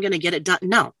TBR, and I'm going to get it done."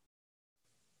 No,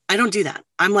 I don't do that.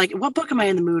 I'm like, "What book am I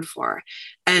in the mood for?"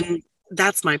 And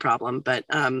that's my problem. But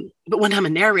when I'm a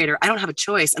narrator, I don't have a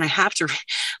choice, and I have to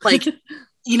like.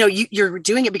 You're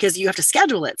doing it because you have to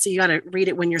schedule it. So you got to read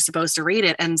it when you're supposed to read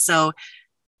it. And so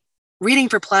reading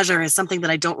for pleasure is something that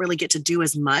I don't really get to do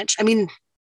as much. I mean,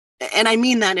 and I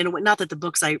mean that not that the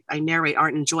books I narrate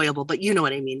aren't enjoyable, but you know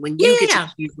what I mean? When you get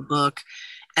to read the book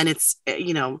and it's,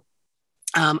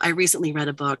 I recently read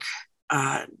a book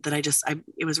that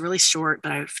it was really short,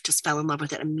 but I just fell in love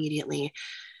with it immediately.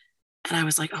 And I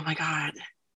was like, oh my God,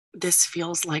 this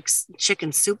feels like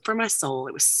chicken soup for my soul.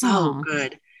 It was so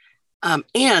good.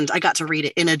 And I got to read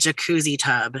it in a jacuzzi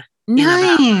tub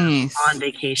on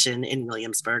vacation in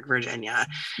Williamsburg, Virginia.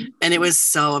 And it was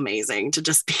so amazing to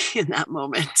just be in that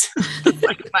moment.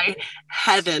 Like my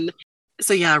heaven.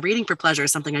 So yeah, reading for pleasure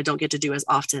is something I don't get to do as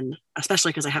often,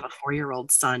 especially because I have a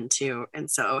 4-year-old son too. And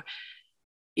so,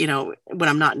 when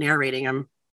I'm not narrating, I'm,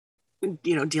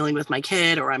 dealing with my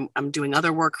kid, or I'm doing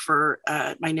other work for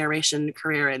my narration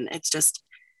career. And it's just,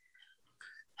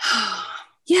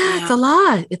 it's a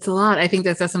lot. It's a lot. I think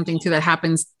that's something too that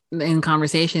happens in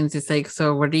conversations. It's like,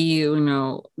 so what do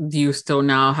you still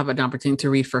now have an opportunity to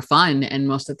read for fun? And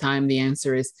most of the time the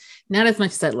answer is not as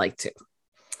much as I'd like to.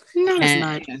 Not as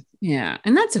much. Yeah.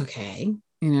 And that's okay.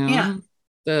 Yeah.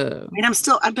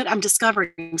 I'm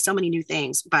discovering so many new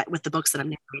things, but with the books that I'm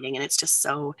narrating, and it's just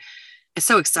it's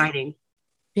so exciting.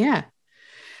 Yeah.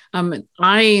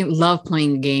 I love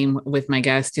playing a game with my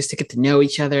guests just to get to know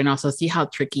each other and also see how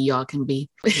tricky y'all can be.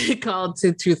 Called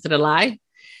To Truth or to Lie.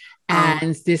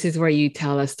 And this is where you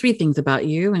tell us 3 things about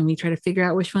you and we try to figure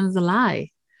out which one's a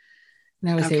lie.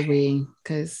 And I would say we,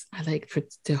 because I like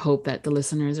to hope that the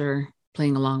listeners are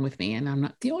playing along with me and I'm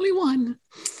not the only one.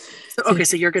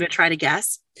 So you're going to try to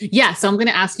guess? Yeah. So I'm going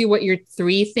to ask you what your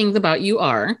 3 things about you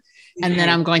are. And then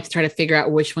I'm going to try to figure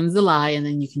out which one's the lie, and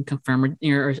then you can confirm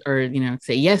or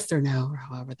say yes or no, or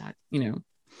however that,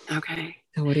 Okay.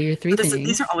 So what are your 3 things?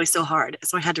 These are always so hard.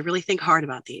 So I had to really think hard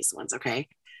about these ones. Okay.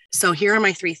 So here are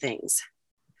my 3 things.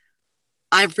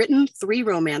 I've written 3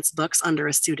 romance books under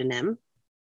a pseudonym.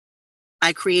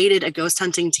 I created a ghost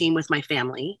hunting team with my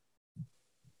family.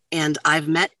 And I've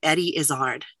met Eddie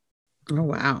Izzard. Oh,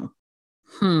 wow.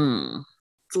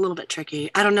 It's a little bit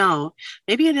tricky. I don't know.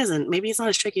 Maybe it isn't. Maybe it's not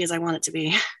as tricky as I want it to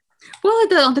be. Well,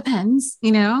 it all depends,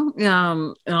 it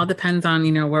all depends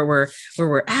on, where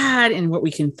we're at and what we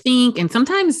can think. And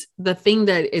sometimes the thing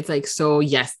that it's like, so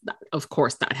yes, of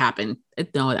course that happened.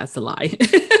 No, that's a lie.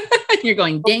 You're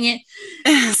going, dang it.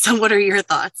 So what are your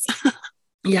thoughts?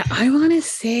 Yeah, I want to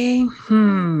say,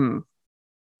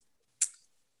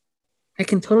 I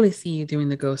can totally see you doing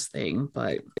the ghost thing,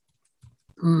 but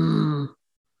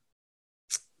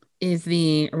is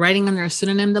the writing under a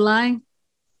pseudonym the lie?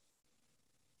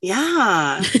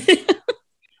 Yeah.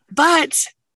 But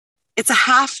it's a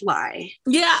half lie.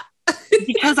 Yeah.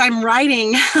 Because I'm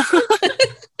writing.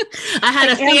 I had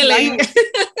a feeling.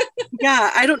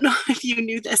 Yeah, I don't know if you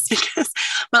knew this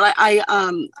but I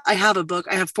have a book.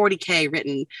 I have 40K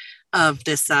written of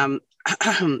this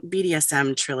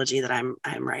BDSM trilogy that I'm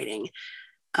writing.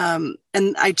 And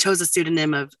I chose a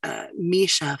pseudonym of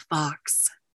Misha Fox.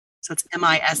 So it's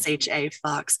Misha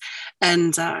Fox.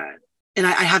 And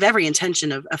I have every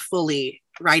intention of fully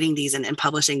writing these and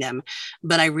publishing them,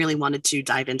 but I really wanted to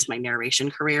dive into my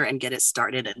narration career and get it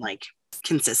started and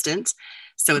consistent.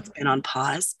 So it's been on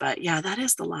pause, but yeah, that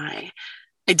is the lie.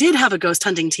 I did have a ghost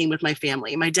hunting team with my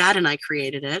family. My dad and I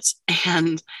created it,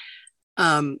 and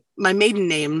my maiden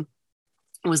name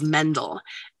was Mendel,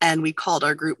 and we called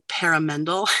our group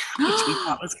Paramendel, which we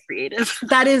thought was creative.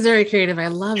 That is very creative. I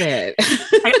love it.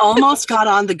 I almost got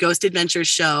on the Ghost Adventures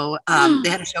show. They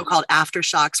had a show called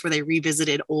Aftershocks where they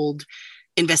revisited old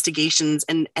investigations,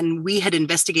 and we had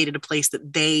investigated a place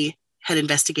that they had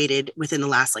investigated within the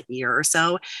last year or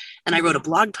so. And I wrote a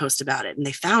blog post about it, and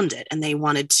they found it, and they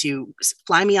wanted to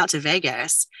fly me out to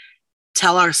Vegas,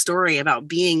 tell our story about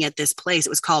being at this place. It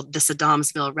was called the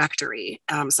Saddamsville Rectory,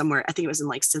 somewhere, I think it was in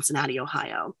Cincinnati,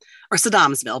 Ohio, or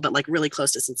Saddamsville, but really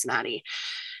close to Cincinnati.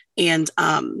 And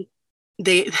I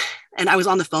was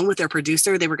on the phone with their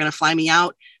producer. They were going to fly me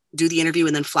out, do the interview,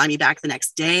 and then fly me back the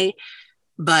next day.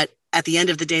 But at the end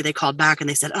of the day, they called back and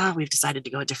they said, "Oh, we've decided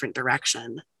to go a different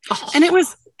direction." Oh. And it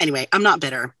was, anyway, I'm not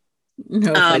bitter.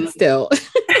 No, but still.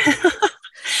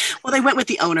 Well, they went with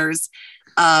the owners,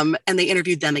 And they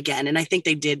interviewed them again. And I think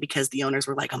they did because the owners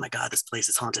were like, oh my God, this place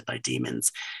is haunted by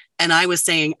demons. And I was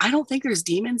saying, I don't think there's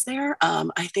demons there.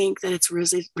 I think that it's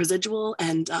residual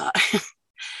and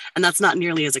that's not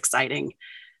nearly as exciting.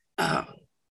 And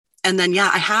then,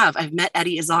 I've met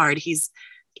Eddie Izzard.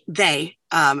 They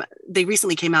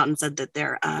recently came out and said that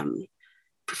their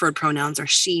preferred pronouns are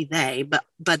she, they,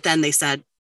 but then they said,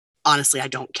 honestly, I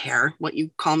don't care what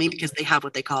you call me because they have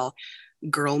what they call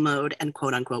girl mode and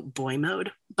quote unquote boy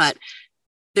mode. But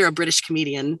they're a British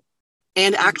comedian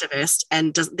and activist,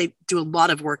 and they do a lot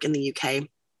of work in the UK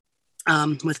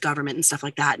with government and stuff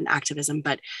like that and activism.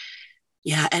 But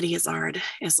yeah, Eddie Izzard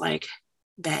is like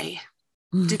bae.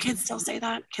 Do kids still say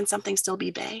that? Can something still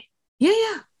be bae?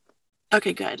 Yeah.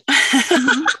 Okay, good.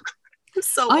 I'm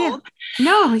so old.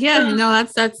 Yeah. No,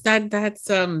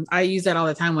 that's I use that all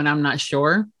the time when I'm not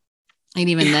sure. And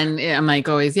even then I'm like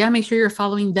always, make sure you're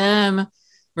following them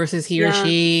versus he or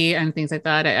she and things like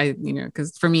that. I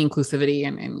because for me, inclusivity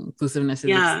and inclusiveness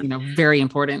is, very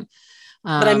important.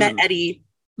 But I met Eddie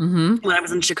when I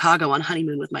was in Chicago on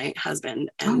honeymoon with my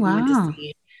husband, and we went to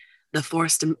see the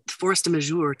Force de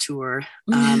Majeure tour.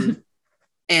 And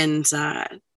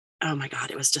oh my God,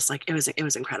 it was just like, it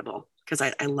was incredible because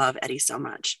I love Eddie so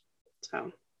much.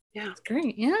 So yeah. That's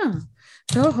great. Yeah.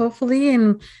 So hopefully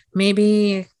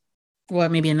maybe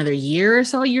another year or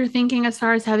so you're thinking as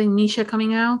far as having Nisha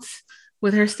coming out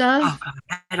with her stuff? Oh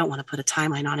God, I don't want to put a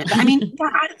timeline on it, but I mean,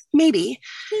 maybe.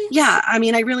 Yeah. I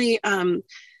mean, I really,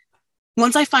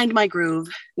 once I find my groove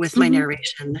with my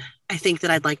narration, I think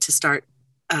that I'd like to start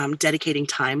dedicating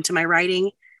time to my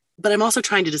writing, but I'm also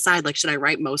trying to decide, like, should I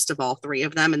write most of all three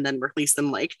of them and then release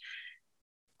them like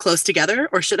close together,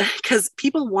 or should I, because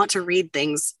people want to read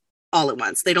things all at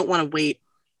once. They don't want to wait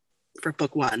for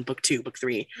book 1, book 2, book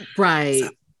 3. Right. So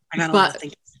I got a lot of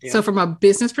things to do. So from a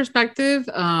business perspective,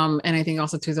 and I think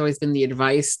also too has always been the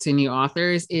advice to new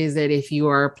authors is that if you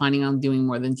are planning on doing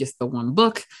more than just the one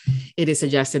book, it is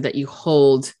suggested that you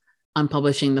hold on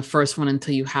publishing the first one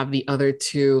until you have the other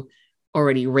 2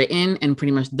 already written and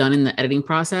pretty much done in the editing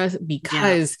process,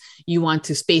 because you want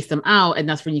to space them out. And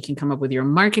that's when you can come up with your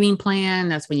marketing plan.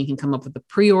 That's when you can come up with the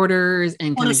pre-orders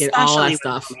and kind of get all that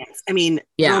stuff. Romance. I mean,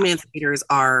 romance readers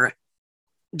are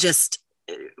just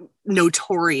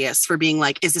notorious for being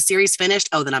like, is the series finished?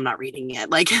 Oh, then I'm not reading it.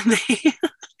 Like they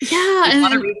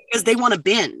want to read because they want to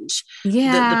binge.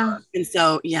 Yeah. And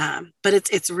so, but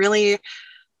it's really,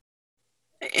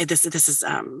 this is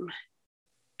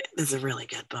a really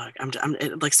good book. I'm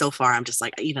like, so far, I'm just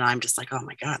like, oh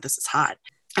my God, this is hot.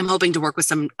 I'm hoping to work with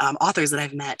some authors that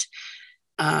I've met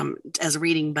as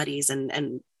reading buddies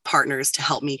and partners to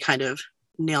help me kind of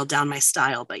nail down my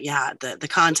style. But yeah, the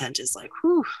content is like,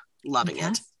 loving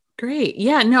it. Great.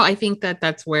 Yeah, no, I think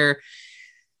that's where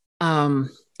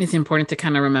it's important to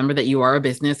kind of remember that you are a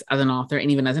business as an author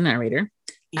and even as a narrator.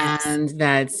 Yes. And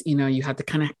that, you have to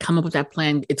kind of come up with that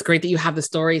plan. It's great that you have the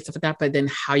story, stuff like that, but then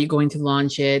how you're going to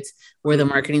launch it, where the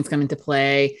marketing's come into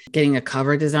play, getting a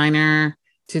cover designer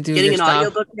to do getting an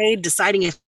audiobook made, deciding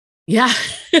if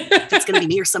it's going to be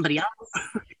me or somebody else.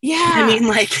 Yeah. I mean,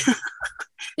 like,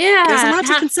 there's a lot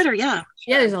to consider. Yeah,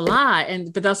 there's a lot.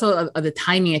 But also the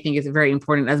timing, I think, is very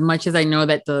important. As much as I know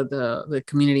that the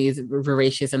community is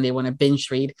voracious and they want to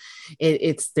binge read,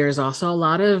 there's also a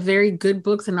lot of very good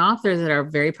books and authors that are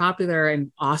very popular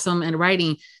and awesome and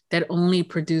writing that only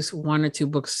produce 1 or 2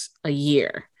 books a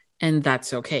year. And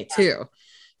that's okay too.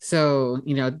 So,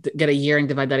 get a year and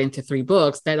divide that into 3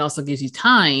 books. That also gives you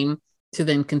time to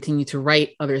then continue to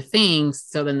write other things.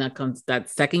 So then that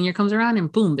second year comes around and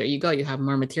boom, there you go. You have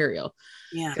more material.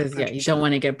 Yeah. Because you don't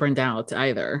want to get burned out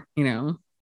either, Yeah.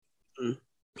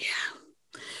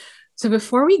 So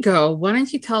before we go, why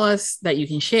don't you tell us that you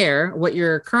can share what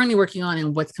you're currently working on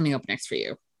and what's coming up next for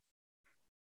you?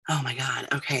 Oh my God.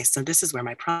 Okay. So this is where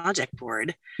my project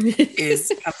board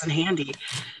comes in handy.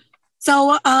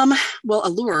 So,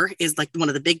 Allure is like one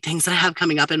of the big things that I have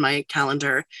coming up in my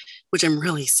calendar, which I'm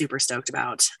really super stoked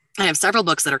about. I have several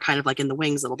books that are kind of like in the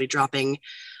wings that will be dropping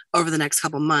over the next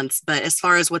couple months. But as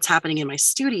far as what's happening in my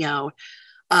studio,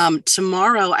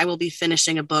 tomorrow I will be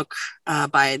finishing a book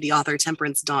by the author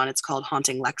Temperance Dawn. It's called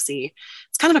Haunting Lexi.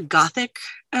 It's kind of a gothic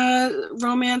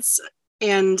romance,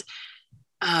 and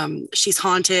she's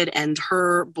haunted, and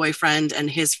her boyfriend and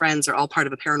his friends are all part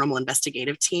of a paranormal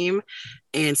investigative team.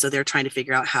 And so they're trying to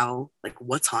figure out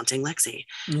what's haunting Lexi.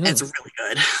 It's really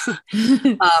good.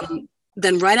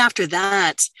 Then right after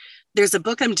that, there's a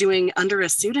book I'm doing under a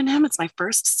pseudonym. It's my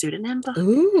first pseudonym book.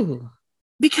 Ooh.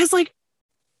 Because okay,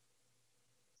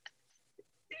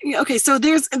 so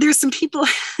there's some people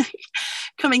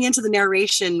coming into the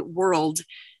narration world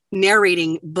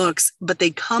narrating books, but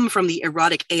they come from the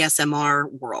erotic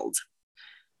ASMR world,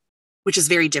 which is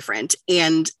very different.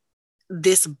 And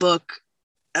this book,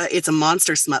 it's a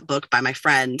monster smut book by my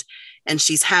friend, and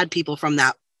she's had people from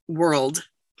that world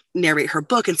narrate her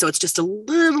book. And so it's just a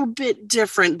little bit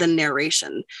different than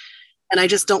narration. And I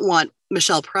just don't want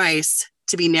Michelle Price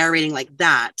to be narrating like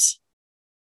that.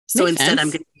 So Makes instead, sense. I'm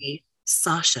going to be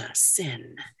Sasha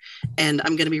Sin. And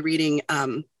I'm going to be reading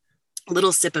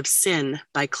Little Sip of Sin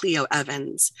by Cleo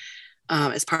Evans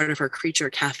as part of her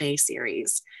Creature Cafe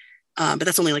series. But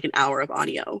that's only like an hour of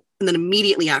audio. And then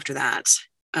immediately after that,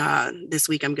 this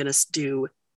week, I'm going to do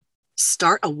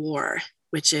Start a War,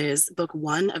 which is book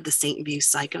 1 of the St. View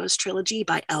Psychos trilogy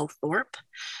by L. Thorpe.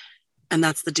 And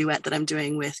that's the duet that I'm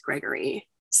doing with Gregory.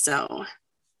 So,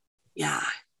 yeah.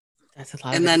 That's a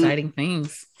lot of exciting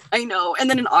things. I know. And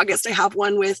then in August, I have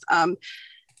one with, Amo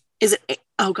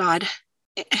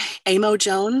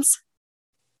Jones.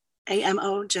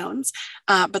 A-M-O Jones.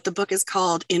 But the book is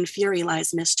called In Fury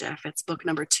Lies Mischief. It's book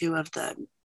number 2 of the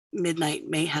Midnight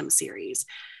Mayhem series.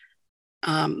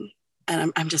 And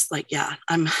I'm just like, yeah,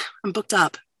 I'm booked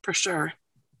up for sure.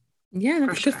 Yeah,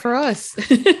 that's good for us.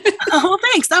 Oh,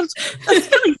 thanks. That's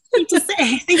really sweet to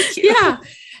say. Thank you. Yeah.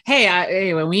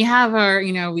 Hey, when we have our,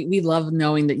 we love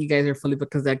knowing that you guys are fully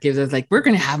booked, because that gives us we're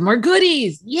going to have more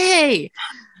goodies. Yay.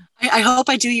 I hope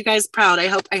I do you guys proud. I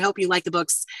hope you like the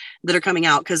books that are coming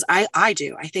out, because I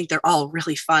do. I think they're all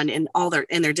really fun in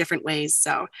their different ways.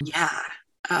 So yeah,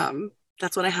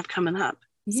 that's what I have coming up.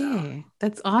 Yeah,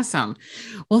 that's awesome.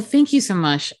 Well, thank you so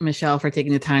much, Michelle, for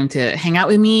taking the time to hang out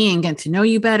with me and get to know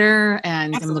you better.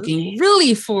 And Absolutely. I'm looking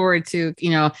really forward to,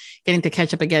 getting to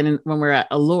catch up again when we're at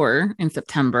Allure in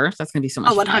September. So that's going to be so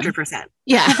much fun. 100%.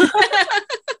 Yeah.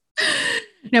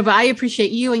 No, but I appreciate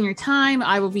you and your time.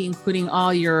 I will be including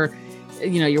all your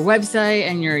website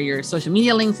and your social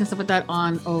media links and stuff like that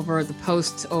on over the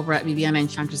posts over at Viviana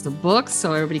Enchantress of Books,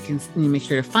 so everybody can make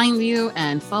sure to find you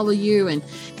and follow you and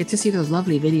get to see those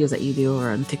lovely videos that you do over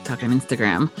on TikTok and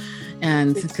Instagram.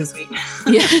 And because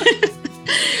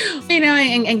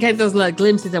and get those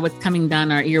glimpses of what's coming down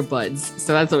our earbuds.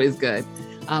 So that's always good.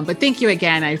 But thank you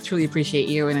again. I truly appreciate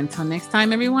you. And until next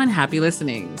time, everyone, happy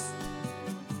listenings.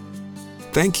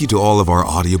 Thank you to all of our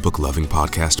Audiobook Loving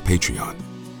Podcast Patreon.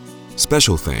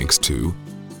 Special thanks to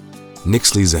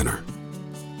Nixley Zenner,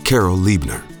 Carol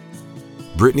Liebner,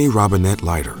 Brittany Robinette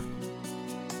Leiter,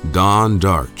 Dawn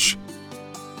Darch,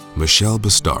 Michelle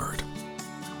Bastard.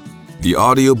 The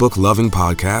Audiobook Loving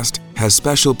Podcast has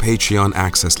special Patreon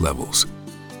access levels.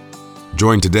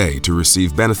 Join today to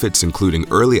receive benefits including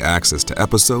early access to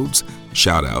episodes,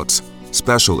 shout-outs,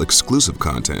 special exclusive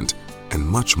content, and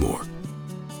much more.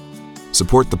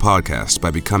 Support the podcast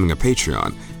by becoming a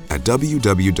Patreon at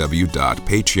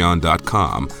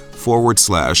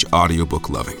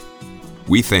www.patreon.com/audiobookloving.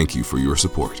 We thank you for your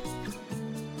support.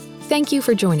 Thank you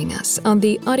for joining us on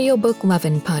the Audiobook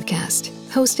Lovin podcast,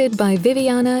 hosted by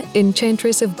Viviana,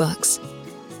 Enchantress of Books.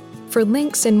 For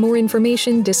links and more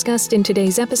information discussed in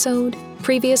today's episode,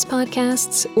 previous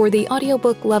podcasts, or the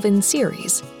Audiobook Lovin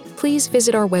series, please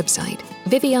visit our website,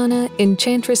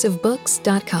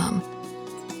 vivianaenchantressofbooks.com.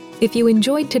 If you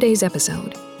enjoyed today's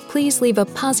episode, please leave a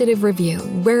positive review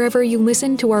wherever you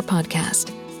listen to our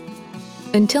podcast.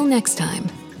 Until next time,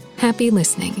 happy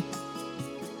listening.